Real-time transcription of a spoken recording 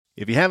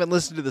If you haven't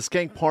listened to the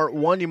Skank Part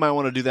 1, you might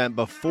want to do that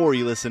before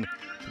you listen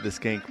to the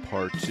Skank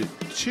Part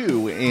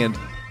 2. And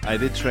I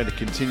did try to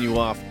continue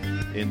off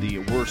in the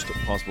worst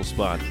possible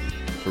spot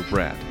for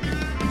Brad.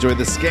 Enjoy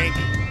the Skank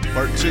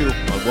Part 2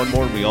 on One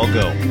More and We All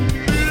Go.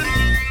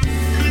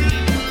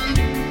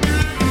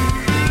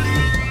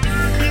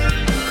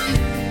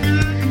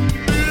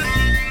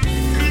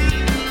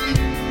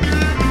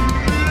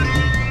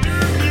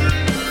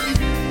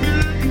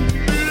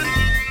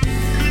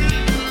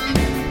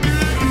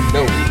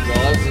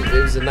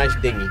 It was a nice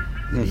dinghy.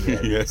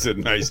 Yeah, it's a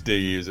nice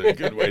dinghy. Is a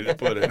good way to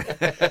put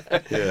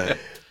it. Yeah.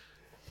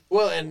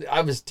 Well, and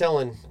I was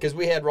telling, because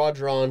we had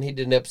Roger on, he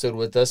did an episode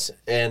with us,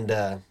 and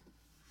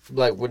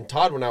like when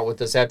Todd went out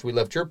with us after we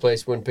left your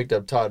place, we went and picked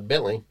up Todd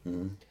Bentley,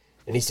 and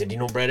he said,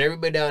 Brad,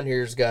 everybody down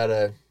here's got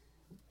a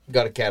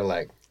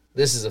Cadillac.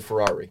 This is a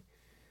Ferrari.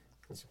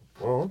 I said,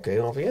 oh, okay.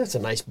 Well, yeah, it's a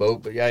nice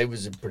boat, but yeah, it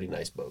was a pretty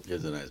nice boat.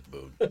 It's a nice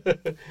boat.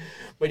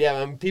 But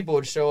yeah, people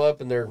would show up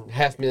in their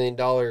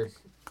 $500,000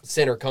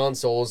 center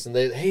consoles, and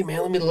they, hey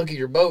man, let me look at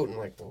your boat. And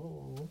I'm like,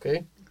 oh,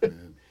 okay.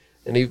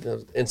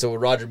 and so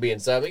with Roger being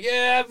inside, like,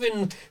 yeah, I've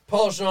been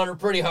polishing on her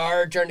pretty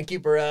hard, trying to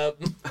keep her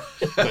up.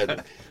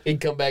 But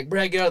he'd come back,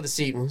 Brad, get out of the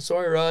seat.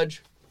 Sorry,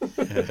 Raj.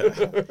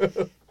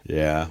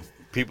 Yeah,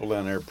 people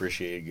down there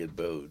appreciate a good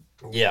boat.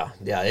 Yeah,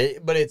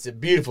 but it's a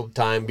beautiful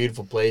time,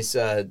 beautiful place.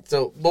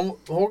 So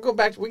we'll go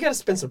back. We got to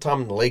spend some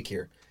time on the lake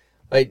here.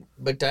 Right,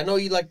 but I know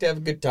you like to have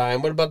a good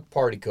time. What about the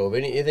Party Cove?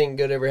 Anything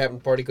good ever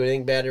happened to Party Cove?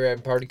 Anything bad ever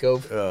happened to Party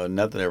Cove?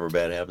 Nothing ever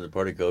bad happens at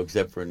Party Cove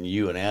except for when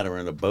you and Adam are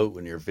in a boat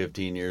when you're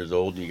 15 years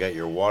old and you got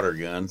your water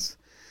guns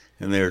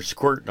and they're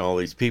squirting all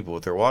these people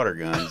with their water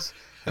guns.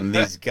 And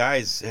these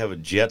guys have a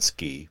jet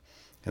ski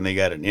and they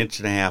got an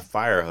 1.5-inch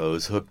fire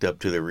hose hooked up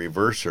to the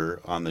reverser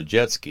on the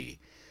jet ski.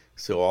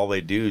 So all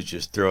they do is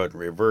just throw it in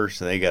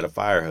reverse and they got a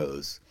fire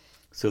hose.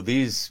 So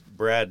these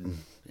Brad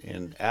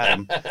and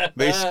Adam,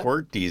 they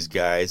squirt these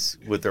guys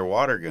with their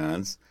water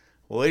guns.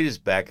 Well, they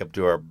just back up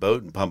to our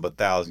boat and pump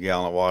 1,000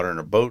 gallons of water in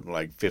a boat in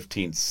like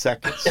 15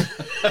 seconds.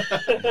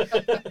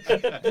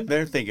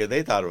 They're thinking,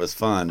 they thought it was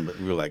fun, but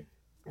we were like,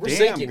 We're damn,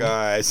 sinking.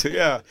 guys.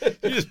 Yeah,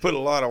 you just put a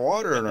lot of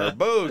water in our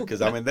boat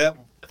because, I mean, that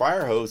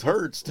fire hose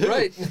hurts too.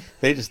 Right.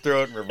 They just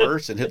throw it in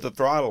reverse and hit the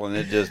throttle and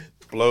it just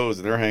blows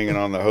and they're hanging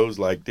on the hose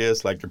like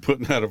this, like they're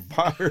putting out a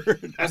fire.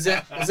 Was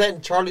that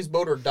in Charlie's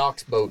boat or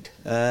Doc's boat?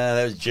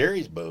 That was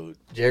Jerry's boat.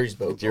 Jerry's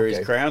boat. Jerry's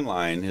okay. crown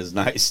line, his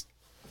nice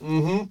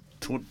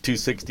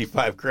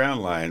 265 crown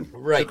line.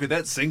 Right. So could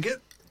that sink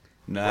it?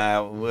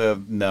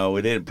 No,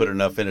 we didn't put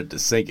enough in it to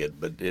sink it,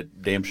 but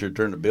it damn sure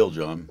turned the bilge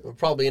on. It'll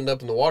probably end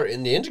up in the water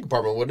in the engine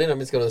compartment, wouldn't it? I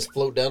mean, it's going to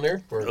float down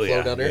there or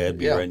float down there. Yeah, it'd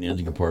be right in the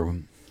engine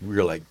compartment. We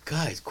were like,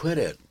 guys, quit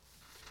it.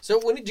 So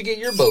when did you get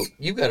your boat?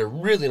 You've got a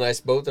really nice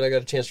boat that I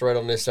got a chance to ride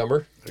on this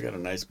summer. I got a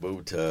nice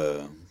boat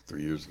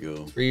 3 years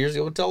ago. 3 years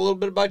ago. Tell a little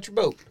bit about your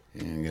boat.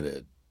 And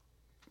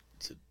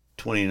it's a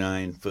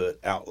 29-foot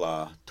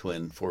Outlaw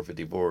twin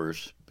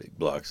 454s, big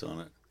blocks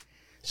on it.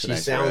 It's a She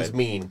nice sounds ride.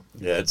 mean.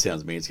 Yeah, it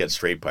sounds mean. It's got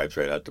straight pipes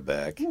right out the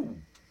back.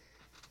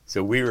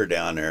 So we were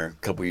down there a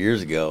couple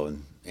years ago,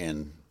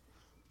 and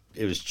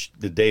it was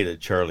the day that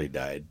Charlie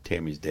died.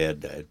 Tammy's dad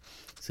died.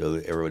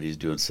 So everybody's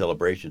doing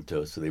celebration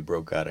toast, so they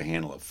broke out a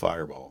handle of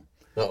Fireball.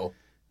 Uh-oh.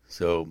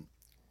 So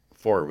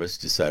 4 of us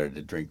decided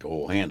to drink the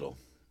whole handle.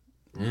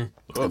 And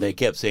they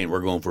kept saying,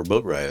 we're going for a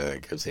boat ride. I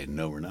kept saying,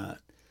 no, we're not.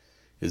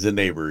 Is the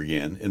neighbor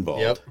again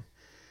involved? Yep.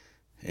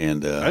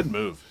 And I'd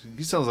move.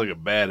 He sounds like a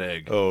bad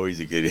egg. oh, he's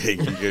a good egg.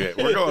 He's a good egg.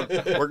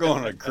 We're going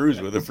on a cruise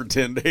with him for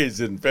 10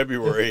 days in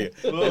February.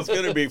 It's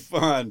going to be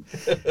fun.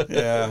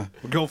 Yeah.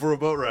 We're going for a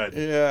boat ride.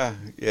 Yeah.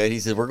 Yeah. He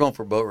said, we're going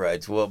for boat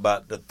rides. Well,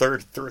 about the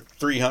third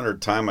 300th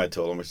time I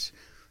told him,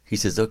 he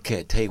says, okay,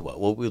 I tell you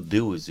what we'll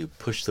do is we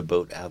push the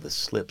boat out of the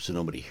slip so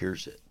nobody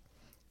hears it.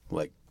 I'm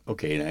like,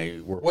 okay,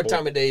 now What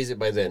time of day is it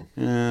by then?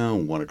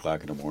 1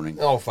 o'clock in the morning.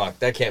 Oh, fuck.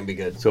 That can't be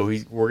good. So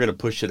we're going to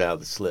push it out of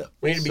the slip.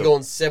 We need to be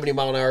going 70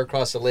 mile an hour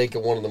across the lake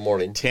at 1 in the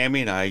morning.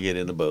 Tammy and I get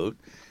in the boat,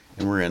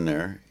 and we're in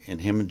there, and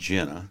him and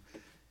Jenna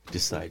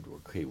decide,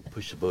 okay, we'll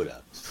push the boat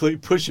out. So they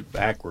push it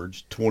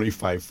backwards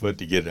 25 foot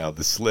to get it out of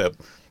the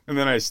slip, and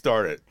then I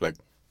start it, like,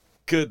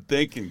 good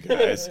thinking,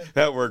 guys.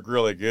 That worked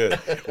really good.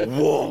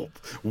 Whoomp,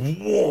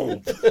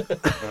 whoomp.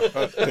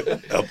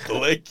 Up the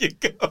lake you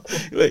go.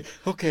 Like,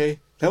 okay,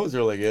 that was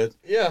really good.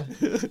 Yeah.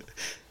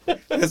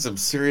 That's some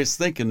serious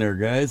thinking there,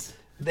 guys.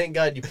 Thank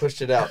God you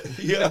pushed it out.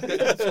 Yeah,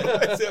 that's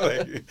what I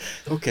said. Like,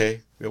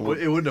 okay. It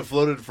wouldn't have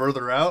floated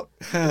further out?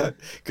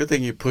 Good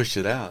thing you pushed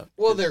it out.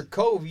 Well, their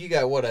cove, you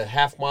got, what, a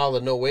half mile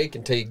of no wake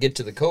until you get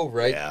to the cove,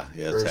 right? Yeah,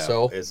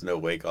 it's no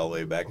wake all the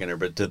way back in there.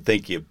 But to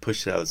think you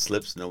push it out of the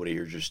slips, nobody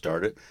hears you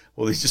start it.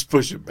 Well, they just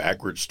push it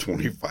backwards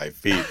 25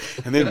 feet,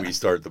 and then we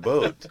start the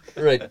boat.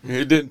 Right.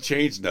 It didn't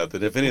change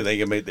nothing. If anything,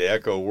 it made the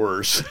echo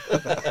worse.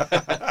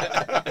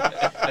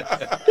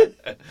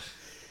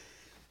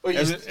 Well,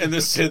 and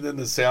then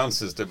the sound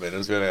system in it.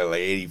 It's got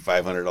like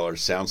 $8,500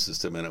 sound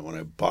system in it when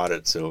I bought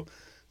it. So,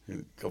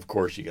 of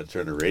course, you got to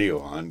turn the radio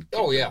on.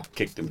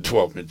 Kick them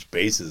 12-inch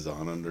basses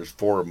on them. There's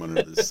 4 of them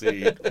under the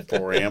seat,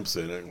 4 amps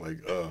in it. Like,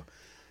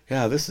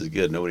 Yeah, this is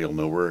good. Nobody will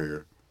know we're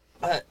here.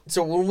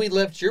 So when we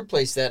left your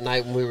place that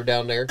night when we were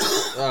down there,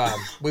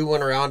 we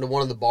went around to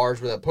one of the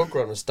bars where that poker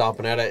run was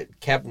stopping at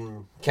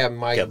Captain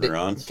Mike, Captain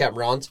Ron's. Captain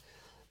Ron's,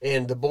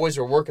 and the boys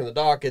were working the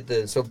dock at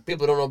the. So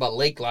people don't know about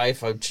lake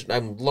life.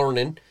 I'm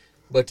learning,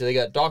 but they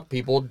got dock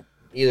people,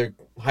 either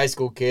high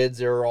school kids.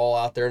 They're all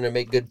out there and they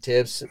make good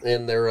tips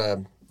and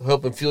they're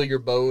helping fuel your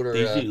boat. Or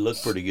They usually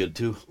look pretty good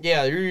too.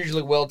 yeah, they're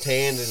usually well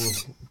tanned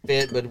and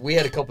fit. But we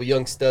had a couple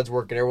young studs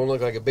working there. One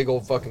looked like a big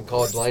old fucking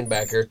college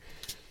linebacker.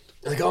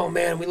 Like, oh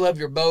man, we love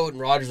your boat.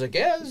 And Roger's like,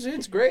 yeah,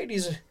 it's great. He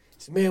said,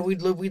 man,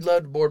 we'd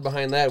love to board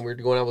behind that. And we were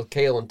going out with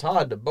Kale and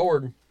Todd to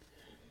board.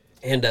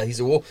 And he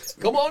said, well,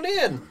 come on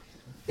in.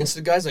 And so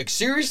the guy's like,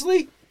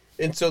 seriously?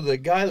 And so the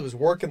guy that was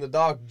working the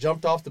dock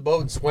jumped off the boat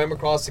and swam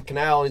across the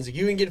canal. And he's like,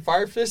 you can get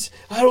fired for this?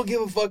 I don't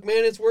give a fuck,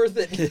 man. It's worth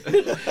it.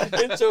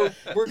 And so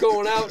we're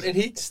going out, and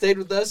he stayed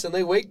with us, and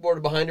they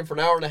wakeboarded behind him for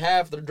an hour and a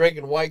half. They're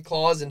drinking White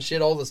Claws and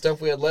shit, all the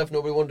stuff we had left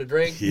nobody wanted to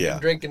drink. Yeah.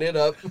 Drinking it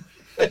up.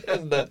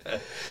 And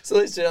so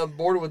they stayed on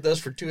board with us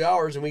for 2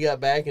 hours, and we got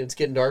back, and it's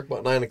getting dark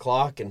about 9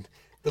 o'clock, and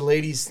the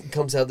ladies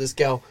comes out, this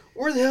gal,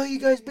 where the hell you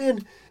guys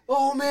been?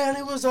 Oh man,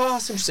 it was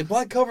awesome. She's like, well,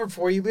 I covered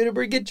for you. Better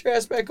get your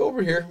ass back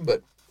over here.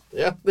 But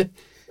yeah, I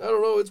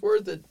don't know, it's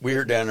worth it. We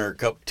were down there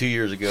 2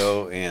 years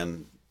ago,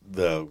 and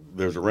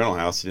there's a rental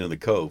house in the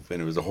cove,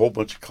 and it was a whole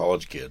bunch of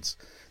college kids.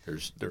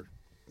 There's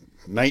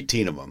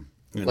 19 of them.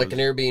 Like an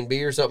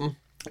Airbnb or something?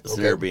 It's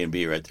an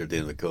Airbnb right there at the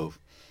end of the cove.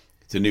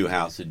 It's a new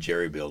house that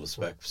Jerry built,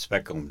 a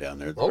spec home down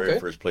there. The very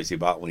first place he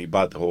bought, when he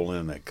bought the whole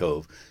end of that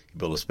cove, he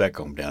built a spec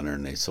home down there,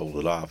 and they sold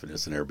it off, and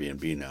it's an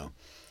Airbnb now.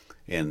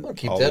 And I'll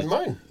keep that in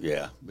mind.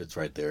 Yeah, it's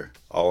right there.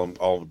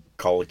 All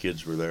college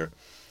kids were there.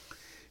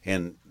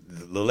 And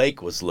the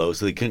lake was low,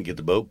 so they couldn't get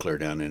the boat clear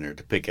down in there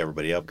to pick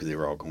everybody up because they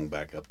were all going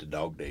back up to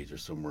Dog Days or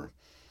somewhere.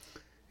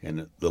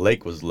 And the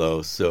lake was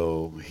low,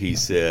 so he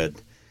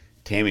said,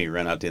 Tammy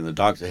ran out to the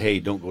dock and said,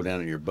 hey, don't go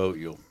down in your boat.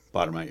 You'll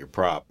bottom out your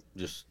prop.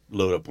 Just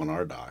load up on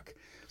our dock.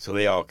 So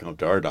they all come up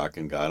to our dock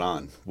and got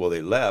on. Well,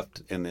 they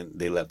left, and then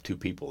they left two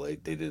people. They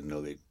didn't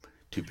know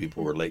two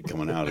people were late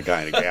coming out, a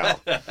guy and a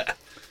gal.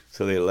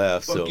 So they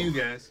left. Fuck you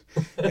guys.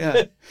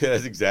 Yeah,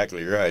 that's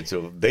exactly right.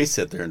 So they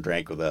sat there and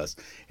drank with us.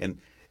 And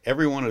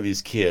every one of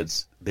these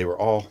kids, they were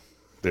all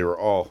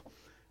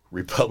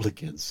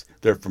Republicans.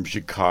 They're from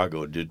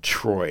Chicago,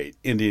 Detroit,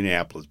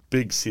 Indianapolis,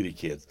 big city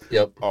kids.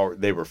 Yep.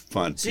 They were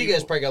fun. So you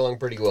guys probably got along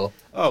pretty well.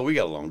 Oh, we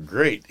got along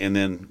great. And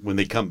then when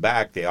they come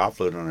back, they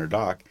offload on our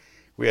dock.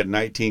 We had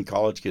 19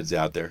 college kids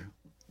out there,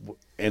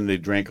 and they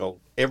drank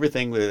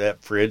everything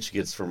that fridge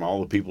gets from all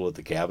the people at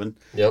the cabin.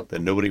 Yep.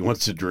 That nobody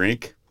wants to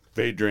drink.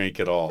 They drank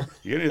it all.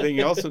 You got anything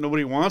else that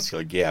nobody wants?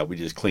 You're like, yeah, we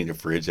just cleaned the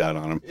fridge out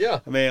on them. Yeah.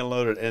 And they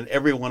unloaded. And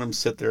every one of them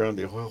sit there, on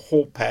the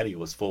whole patio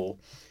was full.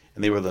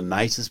 And they were the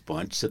nicest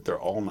bunch, sit there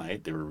all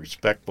night. They were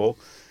respectful.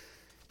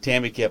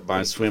 Tammy kept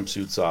buying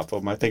swimsuits off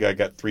of them. I think I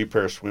got 3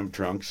 pair of swim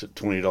trunks at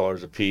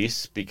 $20 a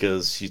piece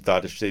because she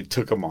thought if they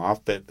took them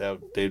off that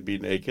they'd be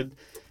naked.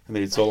 And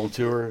they'd sold them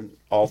to her, and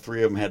all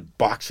 3 of them had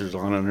boxers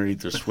on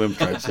underneath their swim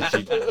trunks. And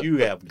she said, you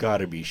have got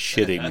to be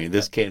shitting me.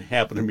 This can't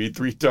happen to me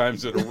 3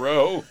 times in a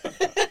row.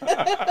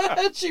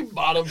 She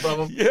bought them from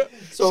them. Yeah.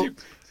 So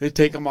they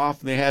take them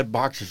off, and they had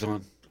boxers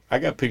on. I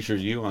got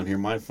pictures of you on here.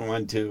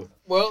 Mine too.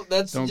 Well,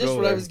 that's Don't just go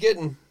what I there. was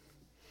getting.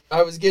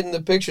 I was getting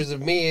the pictures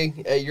of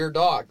me at your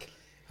dock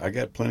I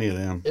got plenty of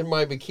them. in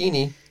my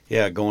bikini.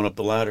 Yeah, going up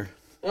the ladder.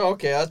 Oh,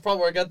 okay. That's probably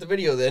where I got the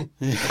video then.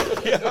 Yeah,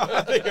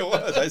 I think it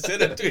was. I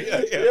sent it to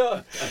you.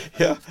 Yeah.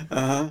 Yeah.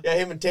 Uh-huh. Yeah,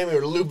 him and Tammy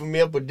were lubing me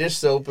up with dish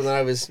soap, and then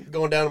I was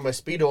going down in my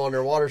Speedo on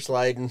their water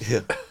slide. And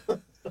Yeah. so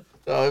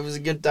it was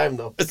a good time,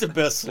 though. It's the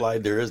best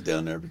slide there is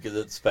down there because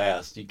it's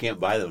fast. You can't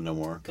buy them no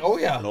more. Oh,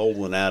 yeah. An old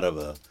one out of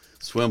a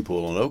swim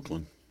pool in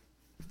Oakland.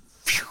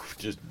 Phew,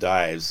 just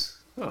dives.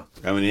 Huh.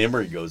 I mean,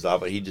 Emery goes off,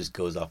 but he just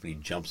goes off and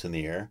he jumps in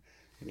the air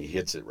and he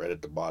hits it right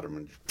at the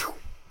bottom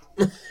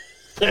and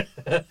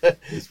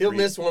He'll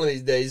miss one of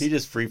these days. He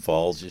just free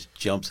falls, just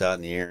jumps out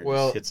in the air and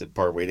Well- just hits it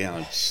part way down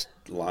and just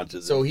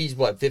launches So it. he's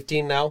what,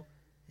 15 now?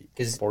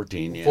 'Cause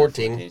 14, yeah.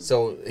 14.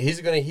 So he's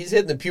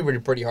hitting the puberty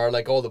pretty hard,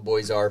 like all the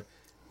boys are.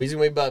 He's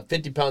gonna be about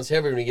 50 pounds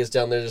heavier when he gets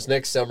down there this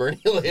next summer, and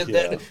he'll hit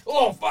Yeah. that.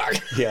 Oh fuck!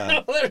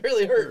 Yeah. That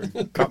really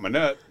hurt. Caught my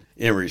nut.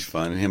 Emery's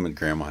fun. Him and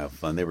Grandma have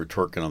fun. They were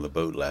twerking on the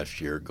boat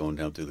last year, going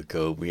down through the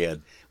cove. We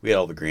had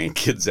all the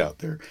grandkids out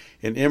there,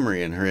 and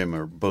Emery and him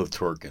are both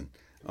twerking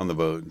on the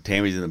boat.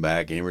 Tammy's in the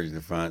back, Emery's in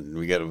the front, and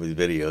we got the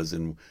videos.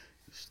 And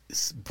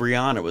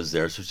Brianna was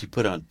there, so she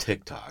put it on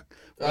TikTok.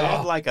 We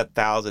had like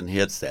 1,000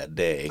 hits that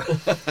day,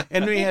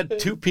 and we had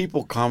 2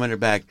 people commented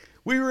back.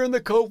 We were in the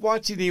cove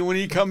watching you when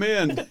you come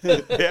in.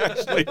 They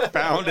actually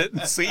found it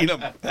and seen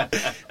him.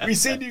 We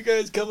seen you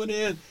guys coming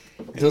in.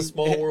 It's a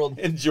small world.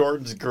 And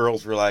Jordan's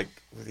girls were like,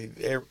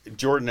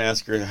 Jordan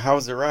asked her,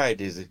 how's it ride?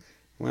 He said,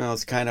 well,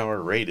 it's kind of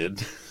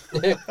R-rated.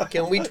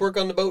 Can we twerk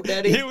on the boat,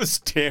 Daddy? It was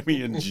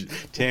Tammy and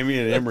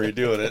Emery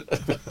doing it.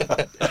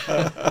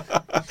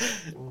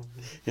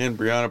 And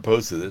Brianna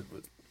posted it.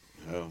 But,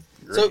 oh,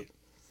 great. So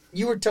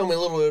you were telling me a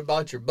little bit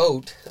about your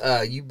boat.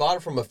 You bought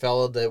it from a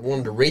fella that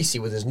wanted to race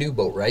you with his new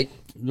boat, right?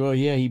 Well,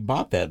 yeah, he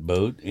bought that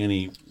boat and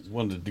he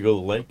wanted to go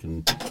to the lake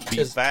and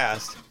be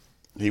fast.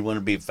 He wanted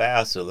to be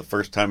fast, so the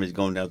first time he's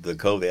going down to the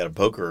cove, they had a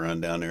poker run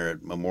down there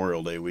at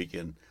Memorial Day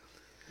weekend,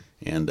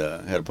 and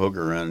had a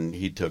poker run. And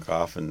he took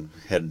off and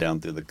headed down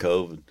through the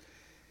cove.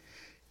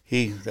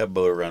 That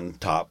boat run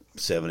top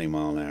 70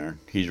 mile an hour.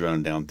 He's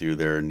running down through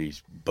there, and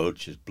these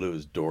boats just blew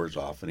his doors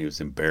off, and he was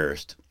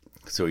embarrassed.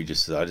 So he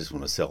just said, "I just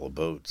want to sell a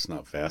boat. It's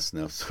not fast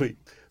enough." So he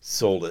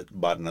sold it,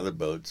 bought another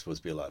boat,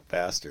 supposed to be a lot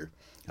faster,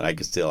 and I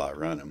could still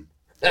outrun him.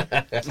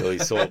 So he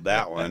sold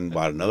that one,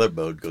 bought another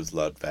boat, goes a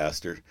lot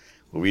faster.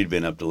 Well, we'd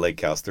been up to Lake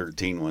House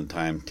 13 one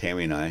time,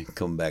 Tammy and I,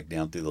 coming back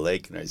down through the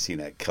lake, and I seen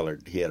that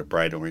colored, he had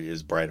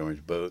his bright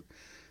orange boat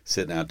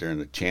sitting out there in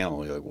the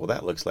channel. You're like, well,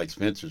 that looks like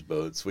Spencer's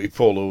boat. So we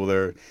pulled over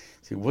there.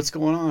 Said, what's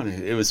going on?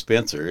 It was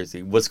Spencer. I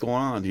said, what's going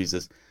on? He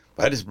says,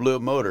 I just blew a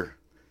motor.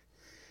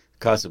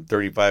 Cost him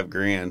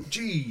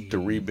 $35,000 to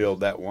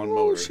rebuild that one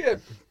motor. Oh,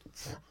 shit.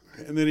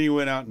 And then he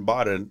went out and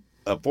bought a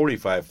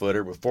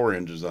 45-footer with 4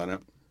 engines on it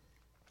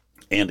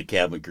and a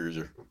cabin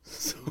cruiser.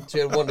 So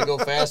you had one to go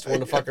fast, one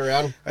to fuck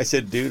around? I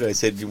said, dude,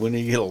 when are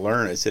you going to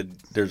learn? I said,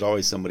 there's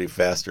always somebody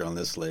faster on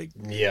this lake.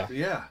 Yeah.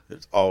 Yeah.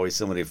 There's always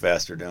somebody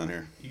faster down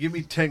here. You give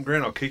me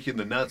 $10,000, I'll kick you in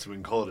the nuts and we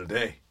can call it a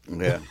day.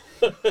 Yeah.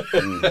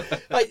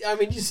 I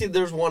mean, you see,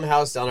 there's one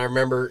house down. I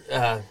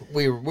remember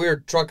we were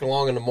trucking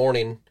along in the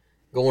morning,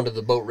 going to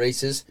the boat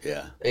races.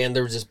 Yeah. And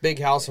there was this big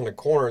house on the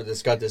corner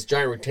that's got this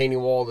giant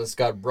retaining wall that's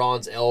got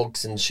bronze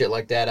elks and shit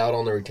like that out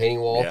on the retaining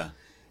wall. Yeah.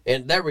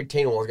 And that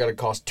retaining wall's got to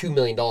cost $2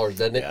 million,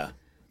 doesn't it? Yeah.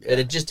 And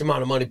it's just the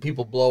amount of money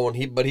people blow.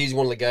 But he's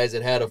one of the guys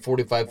that had a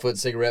 45-foot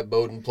cigarette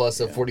boat and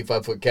plus a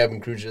 45-foot cabin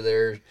cruiser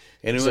there.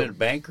 And he went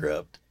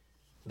bankrupt.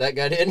 That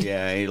guy did?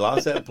 Yeah, he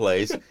lost that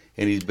place,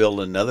 and he's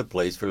building another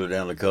place further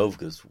down the cove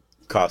because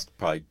it cost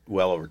probably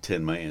well over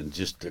 $10 million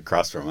just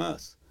across from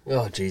us.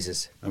 Oh,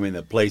 Jesus. I mean,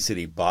 the place that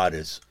he bought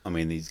he's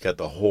got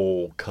the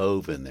whole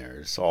cove in there.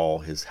 It's all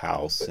his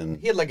house. And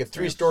he had like a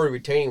 3-story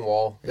retaining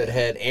wall that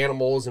had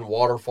animals and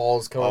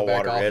waterfalls coming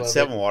back off of it.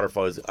 7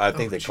 waterfalls. I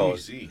think they call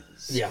it.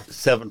 Yeah.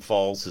 7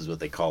 falls is what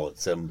they call it.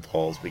 7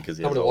 falls because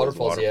he How has many all those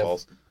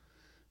waterfalls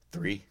do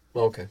you have? 3.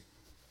 Okay.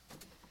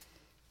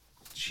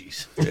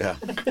 Jeez. Yeah.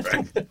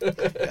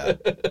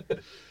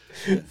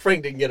 Yeah.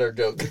 Frank didn't get our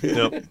joke.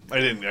 No, I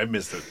didn't. I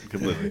missed it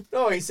completely.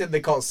 No, he said they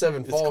call it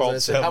 7 falls. called And I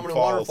said, how many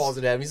waterfalls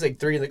did it have? He's like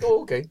 3. And like,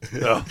 oh, okay.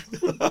 No.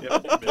 Yep,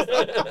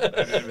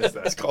 I didn't miss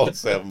that. It's called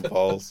 7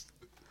 falls.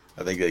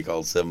 I think they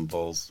call it 7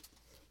 falls.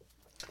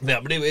 Yeah,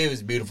 but it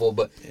was beautiful.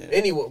 But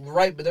anyway,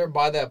 right there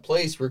by that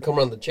place, we were coming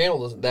on the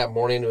channel that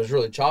morning. It was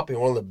really choppy.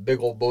 One of the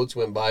big old boats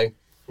went by.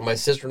 My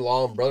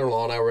sister-in-law and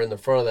brother-in-law and I were in the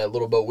front of that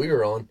little boat we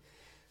were on.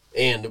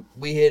 And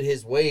we hit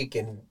his wake,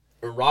 and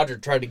Roger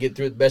tried to get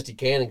through it the best he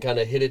can and kind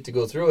of hit it to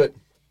go through it.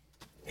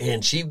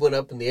 And she went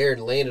up in the air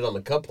and landed on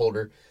the cup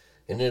holder.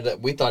 And ended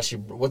up, we thought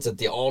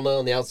the ulna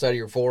on the outside of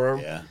your forearm?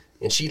 Yeah.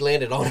 And she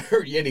landed on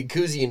her Yeti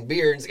koozie and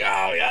beer. And she's like,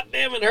 oh, God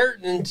damn it,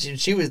 hurt. And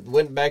she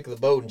went back to the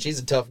boat, and she's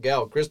a tough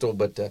gal, Crystal.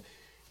 But,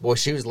 boy,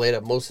 she was laid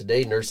up most of the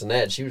day nursing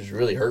that. She was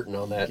really hurting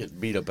on that. Get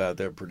beat up out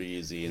there pretty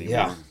easy anymore.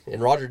 Yeah.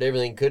 And Roger did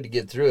everything he could to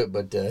get through it,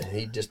 but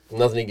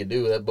nothing he could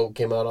do. That boat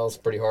came out all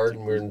pretty hard,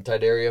 and we were in a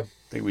tight area.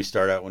 I think we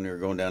started out when we were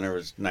going down there, it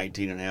was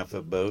 19.5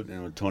 foot boat, and it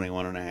was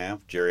 21.5.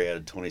 Jerry had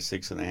a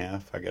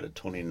 26.5. I got a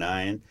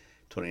 29.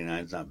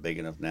 29's not big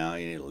enough now.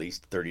 You need at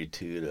least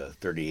 32 to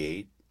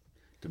 38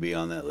 to be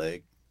on that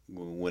lake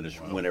when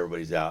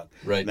everybody's out.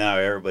 Right. Now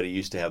everybody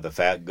used to have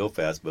the go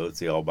fast boats.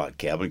 They all bought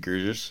cabin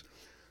cruisers.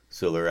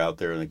 So they're out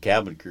there in the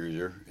cabin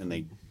cruiser, and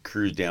they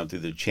cruise down through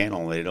the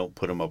channel, and they don't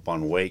put them up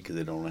on wake because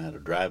they don't know how to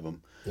drive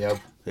them. Yep.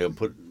 They'll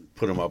put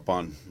them up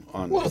on.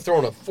 Well,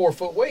 throwing a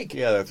 4-foot wake.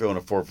 Yeah, they're throwing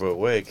a 4-foot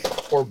wake.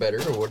 Or better,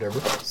 or whatever.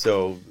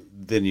 So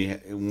then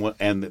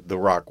and the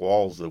rock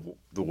walls,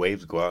 the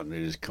waves go out and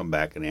they just come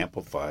back and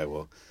amplify.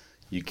 Well,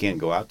 you can't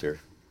go out there.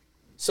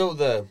 So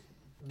the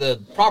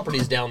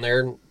properties down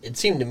there, it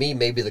seemed to me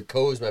maybe the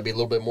coves might be a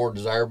little bit more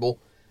desirable.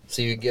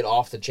 So you get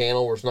off the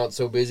channel where it's not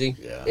so busy.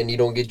 Yeah. And you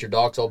don't get your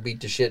docks all beat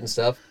to shit and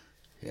stuff.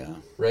 Yeah.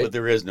 Right. But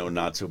there is no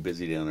not so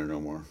busy down there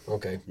no more.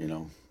 Okay. You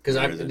know. Because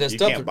you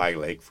can't buy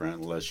lakefront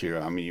unless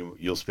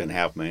you'll spend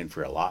 $500,000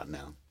 for a lot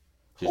now.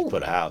 Just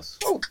put a house.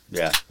 Oh.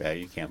 Yeah,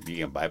 you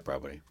can't buy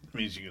property. That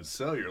means you can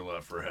sell your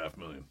lot for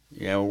 $500,000.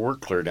 Yeah, well, we're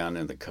clear down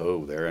in the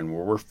cove there, and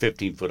we're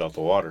 15 foot off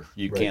the water.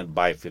 You can't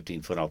buy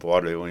 15 foot off the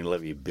water. They won't even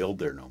let you build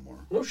there no more.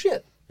 No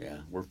shit. Yeah,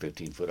 we're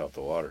 15 foot off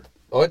the water.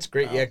 Oh, it's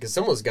great. Yeah, because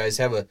some of those guys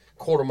have a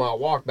quarter-mile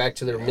walk back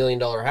to their $1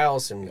 million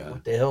house, and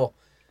what the hell?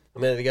 I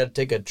mean, they got to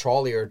take a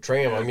trolley or a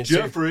tram. I mean,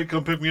 Jeffrey,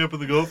 come pick me up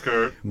in the golf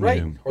cart.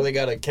 Right. Or they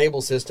got a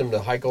cable system to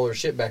hike all their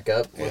shit back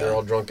up when they're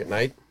all drunk at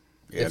night.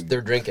 Yeah. If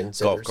they're drinking.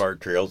 Golf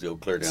cart trails go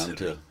clear down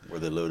to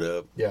where they load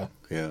up. Yeah.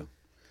 Yeah.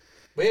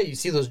 But yeah, you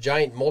see those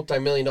giant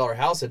multi-million-dollar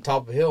houses at the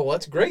top of a hill. Well,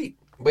 that's great.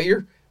 But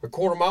you're a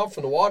quarter mile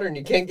from the water and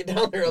you can't get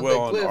down there up that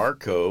cliff. Well, in our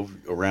cove,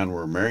 around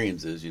where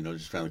Marion's is,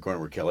 just around the corner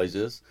where Kelly's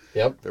is,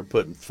 yep, they're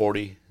putting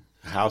 40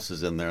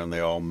 houses in there, and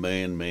they're all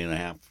 $1.5 million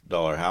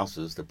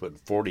houses. They're putting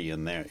 40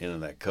 in there into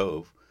that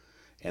cove.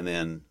 And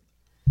then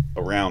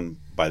around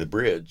by the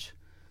bridge,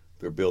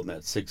 they're building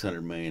that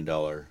 $600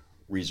 million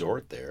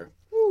resort there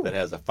that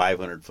has a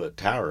 500-foot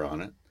tower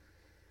on it.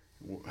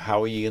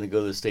 How are you going to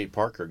go to the state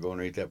park or go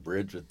underneath that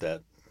bridge with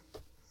that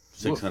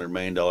 $600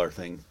 million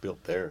thing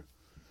built there?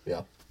 Yeah.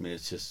 I mean,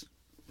 it's just,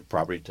 the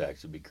property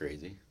tax would be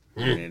crazy.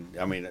 You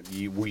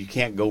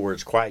can't go where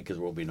it's quiet because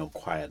there will be no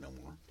quiet no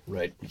more.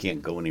 Right. You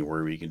can't go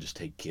anywhere where you can just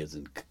take kids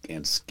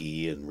and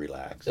ski and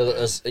relax.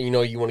 You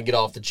want to get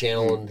off the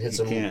channel and hit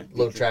some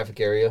low traffic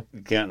area.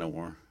 You can't no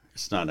more.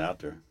 It's not out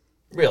there.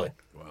 Really?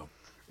 Wow.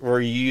 Where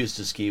you used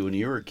to ski when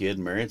you were a kid,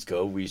 Marion's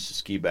Cove, we used to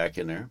ski back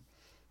in there.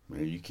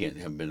 You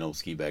haven't been able to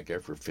ski back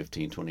there for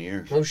 15, 20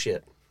 years. No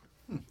shit.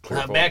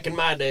 Back in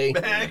my day.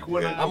 Back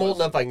when I'm old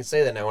enough I can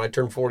say that now. When I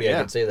turn 40, I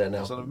can say that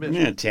now.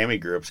 Yeah, Tammy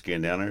grew up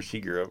skiing down there. She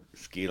grew up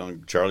skiing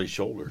on Charlie's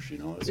shoulders,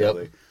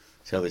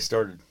 That's how they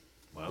started.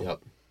 Wow. Yep.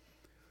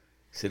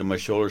 Sit on my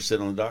shoulders, sit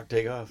on the dock,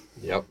 take off.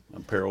 Yep.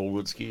 On a pair of old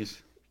wood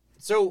skis.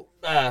 So,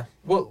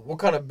 we'll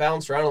kind of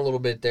bounce around a little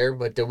bit there,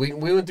 but we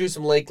went through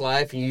some lake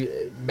life.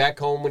 You back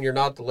home when you're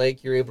not at the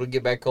lake, you're able to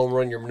get back home,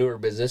 run your manure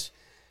business.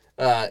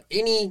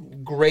 Any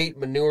great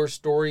manure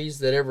stories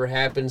that ever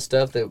happened,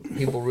 stuff that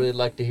people really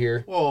like to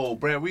hear? Whoa,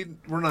 Brad,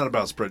 we're not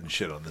about spreading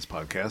shit on this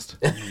podcast.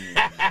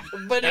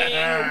 But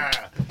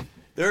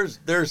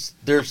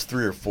There's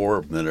 3 or 4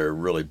 of them that are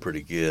really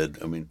pretty good.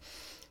 I mean,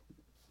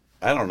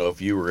 I don't know if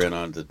you were in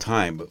on the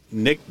time, but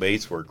Nick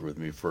Bates worked with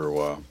me for a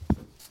while.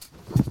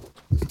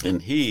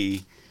 And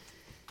he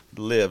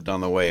lived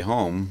on the way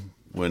home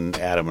when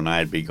Adam and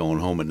I'd be going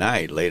home at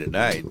night, late at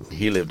night.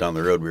 He lived on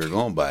the road we were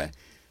going by.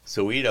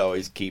 So we'd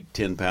always keep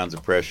 10 pounds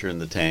of pressure in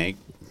the tank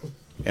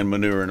and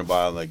manure in the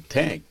bottom of the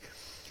tank.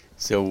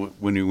 So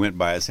when we went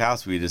by his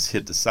house, we just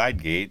hit the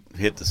side gate,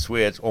 hit the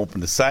switch, open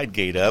the side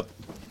gate up,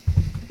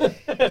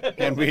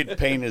 and we'd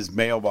paint his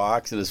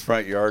mailbox and his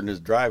front yard and his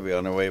driveway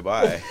on our way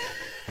by.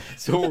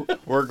 So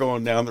we're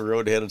going down the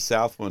road headed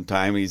south one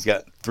time. He's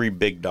got 3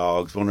 big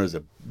dogs. One is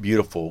a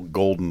beautiful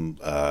golden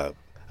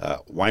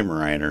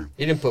Weimaraner.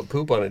 you didn't put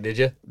poop on it, did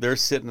you? They're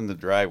sitting in the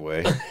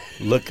driveway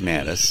looking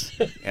at us,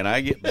 and I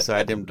get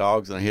beside them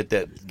dogs and I hit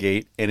that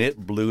gate, and it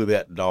blew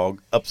that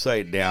dog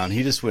upside down.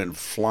 He just went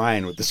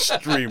flying with the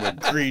stream of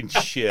green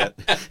shit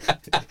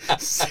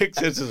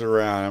 6 inches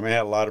around. I mean, I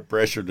had a lot of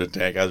pressure in the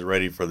tank. I was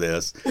ready for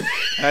this.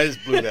 I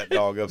just blew that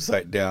dog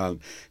upside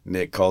down.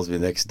 Nick calls me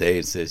the next day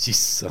and says, "You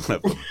son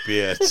of a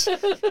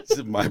bitch. This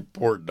is my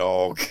poor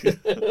dog."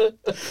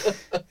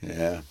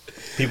 Yeah.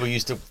 People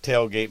used to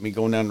tailgate me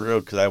going down the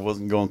road because I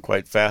wasn't going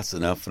quite fast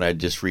enough, and I'd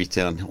just reach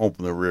down and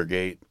open the rear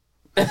gate,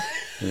 and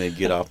they'd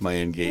get off my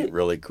end gate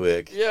really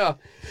quick. Yeah.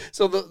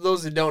 So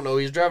those that don't know,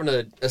 he's driving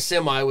a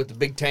semi with a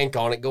big tank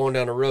on it going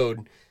down the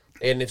road,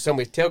 and if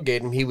somebody's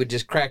tailgating him, he would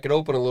just crack it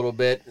open a little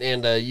bit,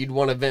 and you'd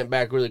want to vent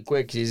back really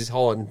quick because he's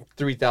hauling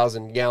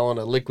 3,000 gallon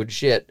of liquid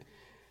shit.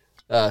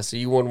 So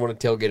you wouldn't want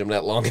to tailgate him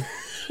that long.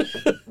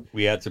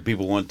 We had some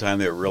people one time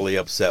that were really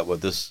upset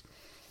with us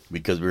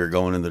because we were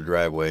going in the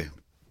driveway,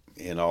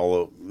 and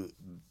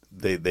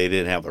they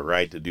didn't have the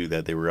right to do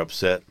that. They were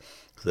upset,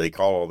 so they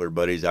called all their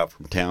buddies out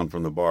from town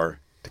from the bar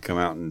to come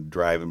out and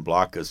drive and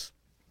block us.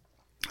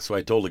 So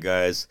I told the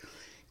guys,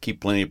 keep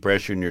plenty of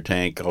pressure in your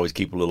tank. Always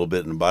keep a little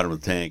bit in the bottom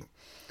of the tank.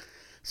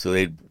 So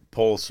they'd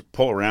pull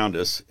around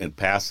us and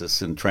pass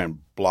us and try and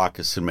block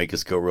us and make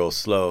us go real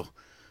slow.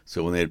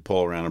 So when they'd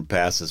pull around and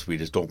pass us, we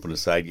just open a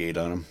side gate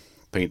on them,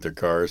 paint their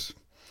cars.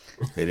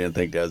 They didn't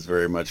think that was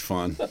very much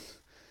fun.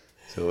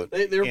 So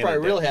they were probably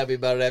real happy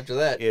about it after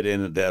that. It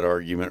ended that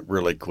argument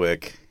really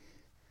quick.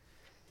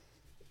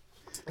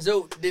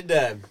 So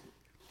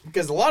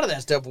because a lot of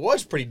that stuff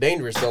was pretty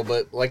dangerous though,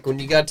 but like when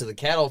you got to the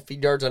cattle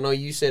feed yards, I know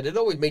you said it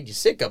always made you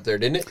sick up there,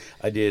 didn't it?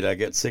 I did. I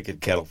got sick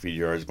at cattle feed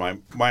yards.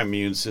 My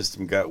immune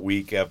system got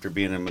weak after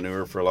being in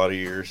manure for a lot of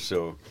years.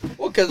 So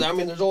because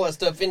there's all that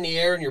stuff in the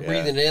air and you're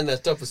breathing it in. That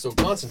stuff is so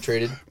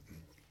concentrated.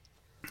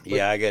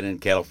 Yeah, I got in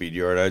cattle feed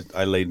yard.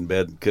 I laid in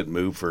bed, couldn't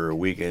move for a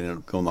week. I ended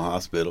up going to the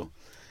hospital.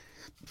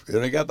 And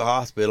I got to the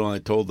hospital, and I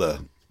told the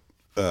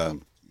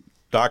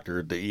doctor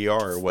at the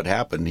ER what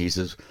happened. He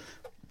says,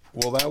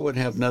 "Well, that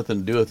wouldn't have nothing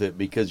to do with it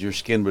because your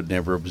skin would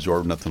never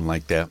absorb nothing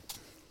like that."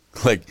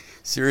 Like,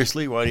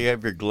 seriously? Why do you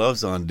have your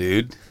gloves on,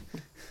 dude?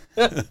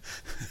 I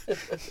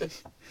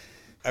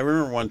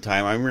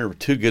remember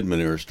 2 good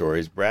manure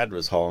stories. Brad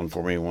was hauling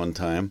for me one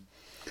time.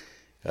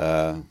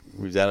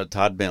 We was out at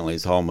Todd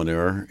Bentley's hauling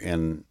manure,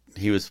 and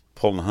he was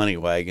pulling a honey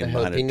wagon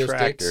behind a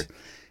tractor. Sticks.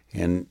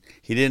 And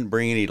he didn't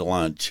bring any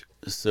lunch.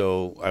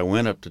 So I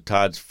went up to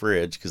Todd's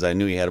fridge because I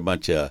knew he had a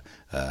bunch of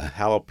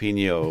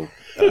jalapeno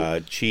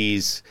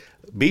cheese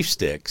beef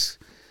sticks.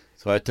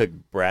 So I took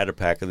Brad a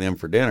pack of them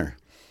for dinner.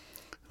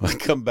 I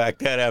come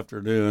back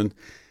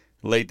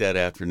late that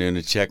afternoon,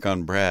 to check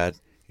on Brad,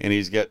 and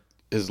he's got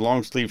his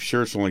long sleeve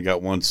shirt's only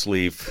got one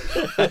sleeve.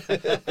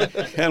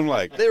 And I'm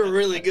like, they were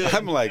really good.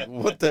 I'm like,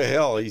 what the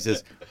hell? He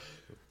says,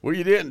 "Well,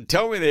 you didn't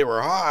tell me they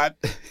were hot."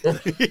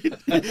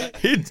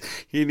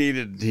 he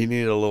needed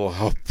a little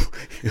help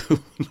to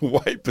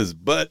wipe his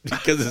butt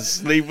because his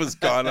sleeve was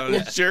gone on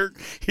his shirt.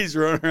 He's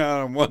running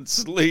around on one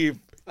sleeve.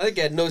 I think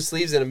I had no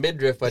sleeves and a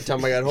midriff by the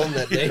time I got home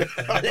that day.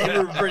 They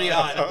were pretty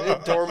hot.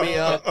 It tore me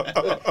up.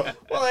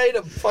 Well, I ate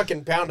a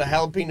fucking pound of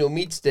jalapeno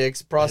meat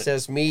sticks,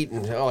 processed meat,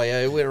 and oh yeah,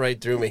 it went right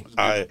through me.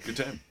 Good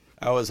time.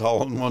 I was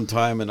hauling one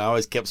time, and I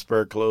always kept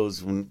spare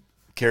clothes when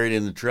carried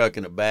in the truck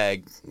in a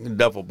bag, a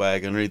duffel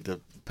bag underneath the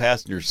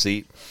passenger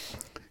seat.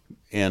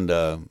 And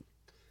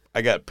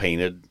I got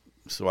painted,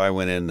 so I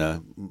went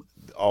in.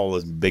 All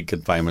the big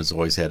confinements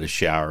always had a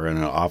shower in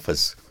an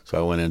office, so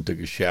I went in and took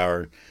a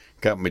shower,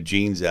 got my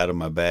jeans out of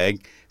my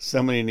bag.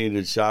 Somebody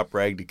needed a shop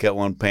rag to cut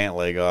one pant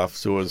leg off,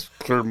 so it was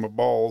cleared my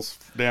balls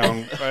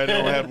down. I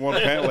only had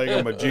one pant leg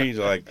on my jeans.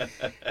 I'm like,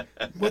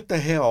 what the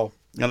hell?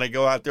 And I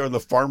go out there, and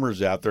the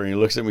farmer's out there, and he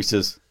looks at me and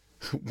says,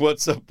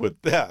 what's up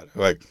with that?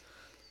 I'm like,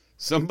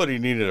 somebody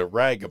needed a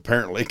rag,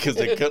 apparently, because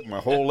they cut my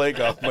whole leg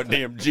off my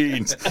damn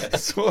jeans.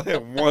 So I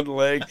have one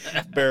leg,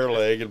 bare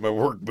leg, and my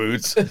work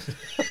boots.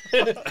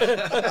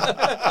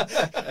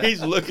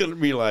 He's looking at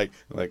me like,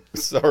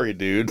 sorry,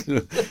 dude.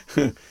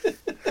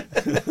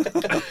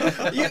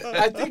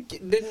 I think,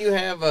 didn't you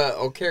have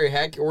O'Carey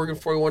Hackett working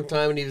for you one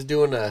time, and he was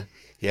doing a...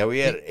 Yeah, we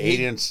had an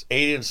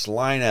 8-inch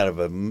line out of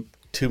a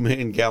 2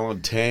 million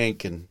gallon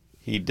tank, and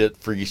he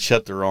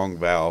shut the wrong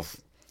valve.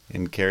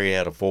 And Carey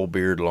had a full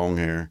beard, long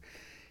hair.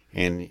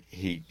 And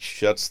he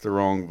shuts the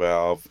wrong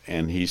valve,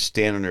 and he's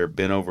standing there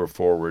bent over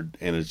forward,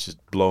 and it's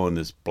just blowing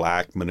this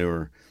black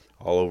manure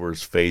all over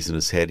his face and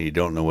his head. He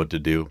don't know what to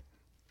do.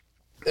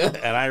 And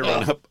I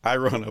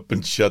run up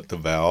and shut the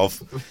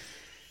valve.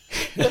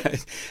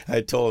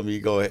 I told him,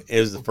 it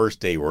was the first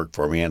day he worked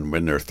for me. I hadn't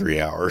been there 3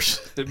 hours.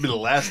 It'd be the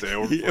last day I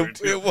worked for you,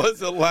 too. It was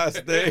the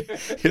last day.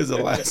 It was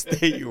the last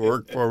day you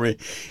worked for me.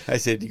 I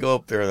said, you go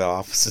up there to the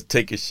office and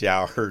take a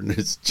shower and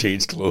just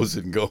change clothes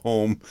and go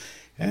home.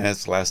 And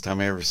that's the last time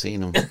I ever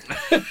seen him.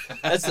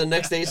 That's the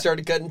next day he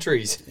started cutting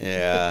trees.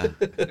 Yeah.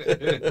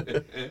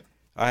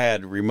 I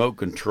had remote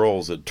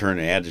controls that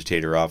turned the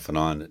agitator off and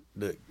on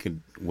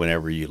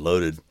whenever you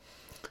loaded.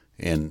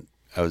 And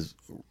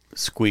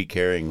Squeak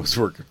Herring was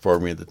working for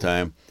me at the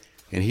time.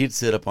 And he'd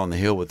sit up on the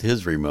hill with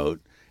his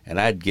remote,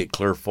 and I'd get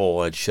clear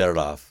full. I'd shut it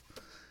off.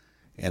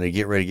 And I'd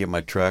get ready to get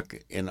my truck,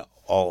 and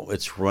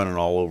it's running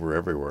all over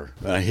everywhere.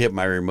 And I hit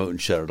my remote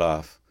and shut it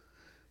off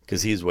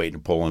because he's waiting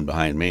to pull in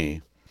behind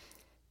me.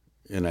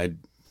 And I'd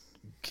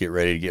get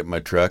ready to get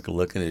my truck,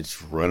 looking,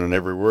 it's running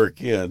everywhere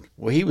again.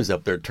 Well, he was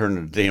up there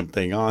turning the damn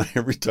thing on.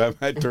 Every time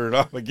I turn it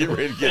off, I get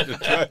ready to get in the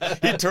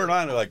truck. He'd turn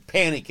on and like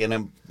panic, and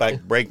I'm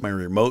like break my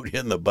remote,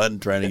 hitting the button,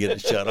 trying to get it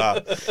shut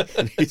off.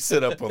 And he'd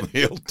sit up on the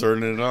hill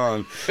turning it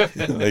on.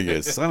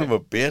 Like, son of a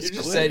bitch. You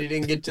just said he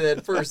didn't get to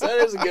that first. That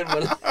is a good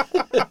one.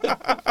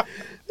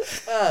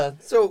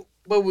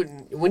 But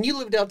when you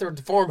lived out there at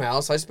the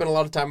farmhouse, I spent a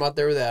lot of time out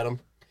there with Adam.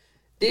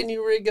 Didn't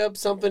you rig up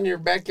something in your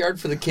backyard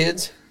for the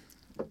kids?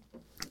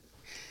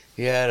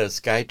 He had a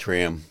sky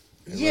tram.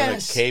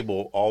 Yes. A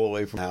cable all the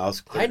way from the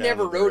house. I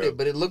never rode it,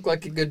 but it looked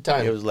like a good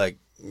time. It was like,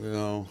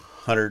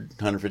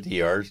 150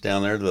 yards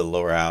down there to the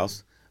lower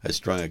house. I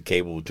strung a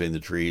cable between the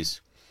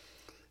trees.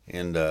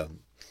 And I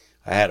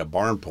had a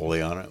barn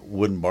pulley on it,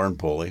 wooden barn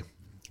pulley.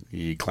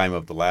 You climb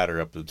up the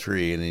ladder up the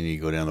tree, and then you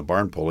go down the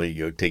barn pulley.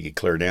 You go take it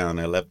clear down.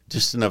 I left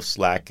just enough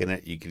slack in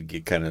it. You could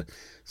get kind of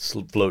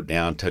float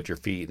down, touch your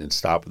feet, and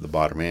stop at the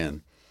bottom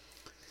end.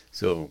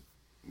 So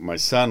my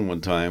son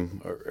one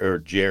time, or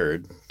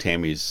Jared,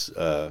 Tammy's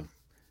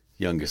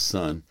youngest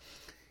son,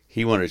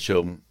 he wanted to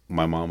show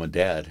my mom and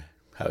dad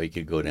how he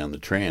could go down the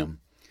tram.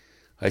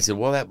 I said,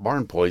 well, that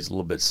barn pulley's a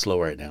little bit slow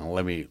right now.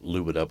 Let me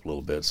lube it up a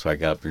little bit. So I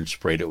got up there and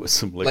sprayed it with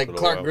some liquid like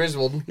Clark oil.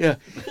 Griswold. Yeah.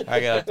 I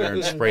got up there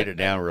and sprayed it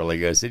down really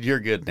good. I said, you're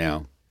good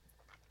now.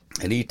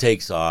 And he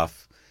takes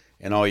off,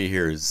 and all you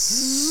hear is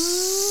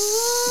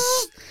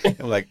zzz.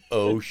 I'm like,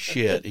 oh,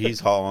 shit,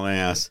 he's hauling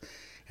ass.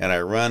 And I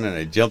run, and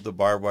I jump the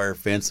barbed wire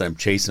fence. I'm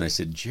chasing. I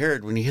said,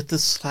 Jared, when you hit the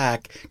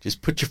slack,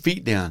 just put your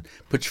feet down.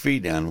 Put your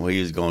feet down. Well,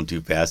 he was going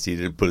too fast. He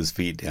didn't put his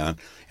feet down.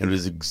 And it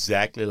was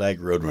exactly like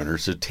Roadrunner.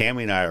 So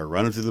Tammy and I are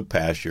running through the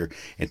pasture,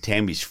 and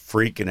Tammy's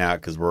freaking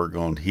out because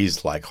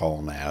he's like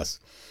hauling ass.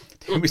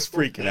 Tammy's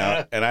freaking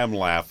out, and I'm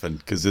laughing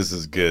because this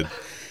is good.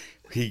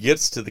 He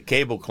gets to the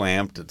cable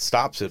clamp that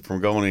stops it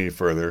from going any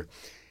further,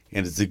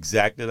 and it's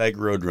exactly like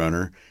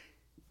Roadrunner.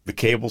 The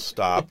cable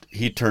stopped.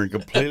 He turned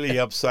completely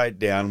upside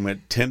down,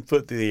 went 10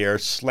 foot through the air,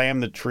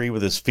 slammed the tree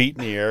with his feet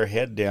in the air,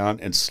 head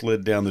down, and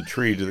slid down the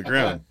tree to the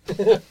ground.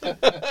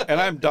 And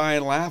I'm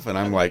dying laughing.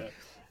 I'm like,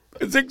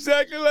 it's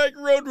exactly like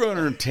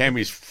Roadrunner. And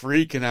Tammy's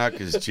freaking out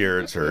because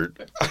Jared's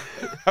hurt.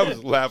 I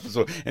was laughing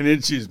so, and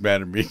then she's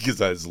mad at me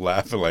because I was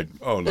laughing like,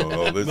 oh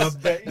no,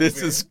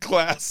 this is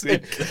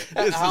classic.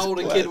 How old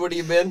a kid would he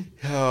have been?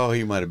 Oh,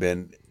 he might have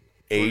been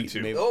 8,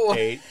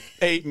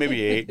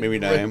 maybe 8, maybe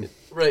 9.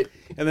 Right.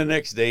 And the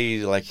next day,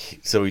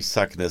 he's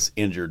sucking this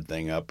injured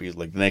thing up. He's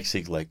like, the next day,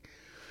 he's like,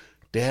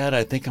 Dad,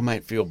 I think I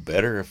might feel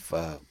better if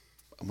I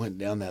went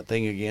down that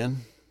thing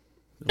again.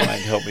 It might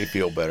help me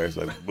feel better. It's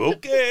like,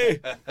 okay,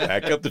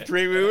 back up the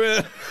tree we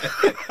went.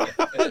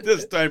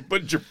 This time,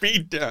 put your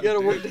feet down. You got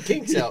to work the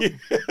kinks out.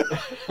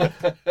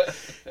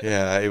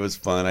 Yeah, it was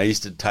fun. I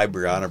used to tie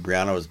Brianna.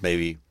 Brianna was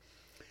maybe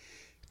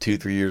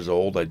 2-3 years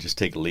old, I'd just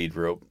take a lead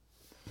rope,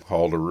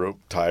 haul a rope,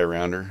 tie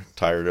around her,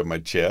 tie her to my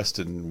chest,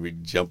 and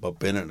we'd jump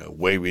up in it, and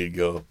away we'd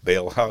go,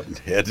 bail out, and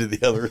head to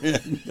the other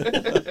end.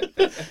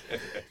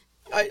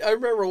 I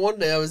remember one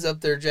day I was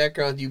up there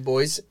jacking around with you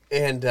boys,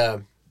 and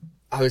I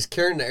was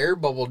carrying the air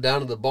bubble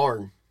down to the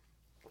barn.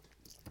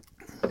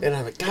 And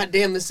I'm like, God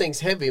damn, this thing's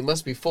heavy. It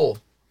must be full.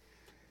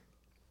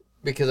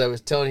 Because I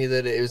was telling you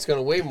that it was going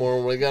to weigh more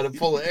when we got it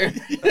full of air.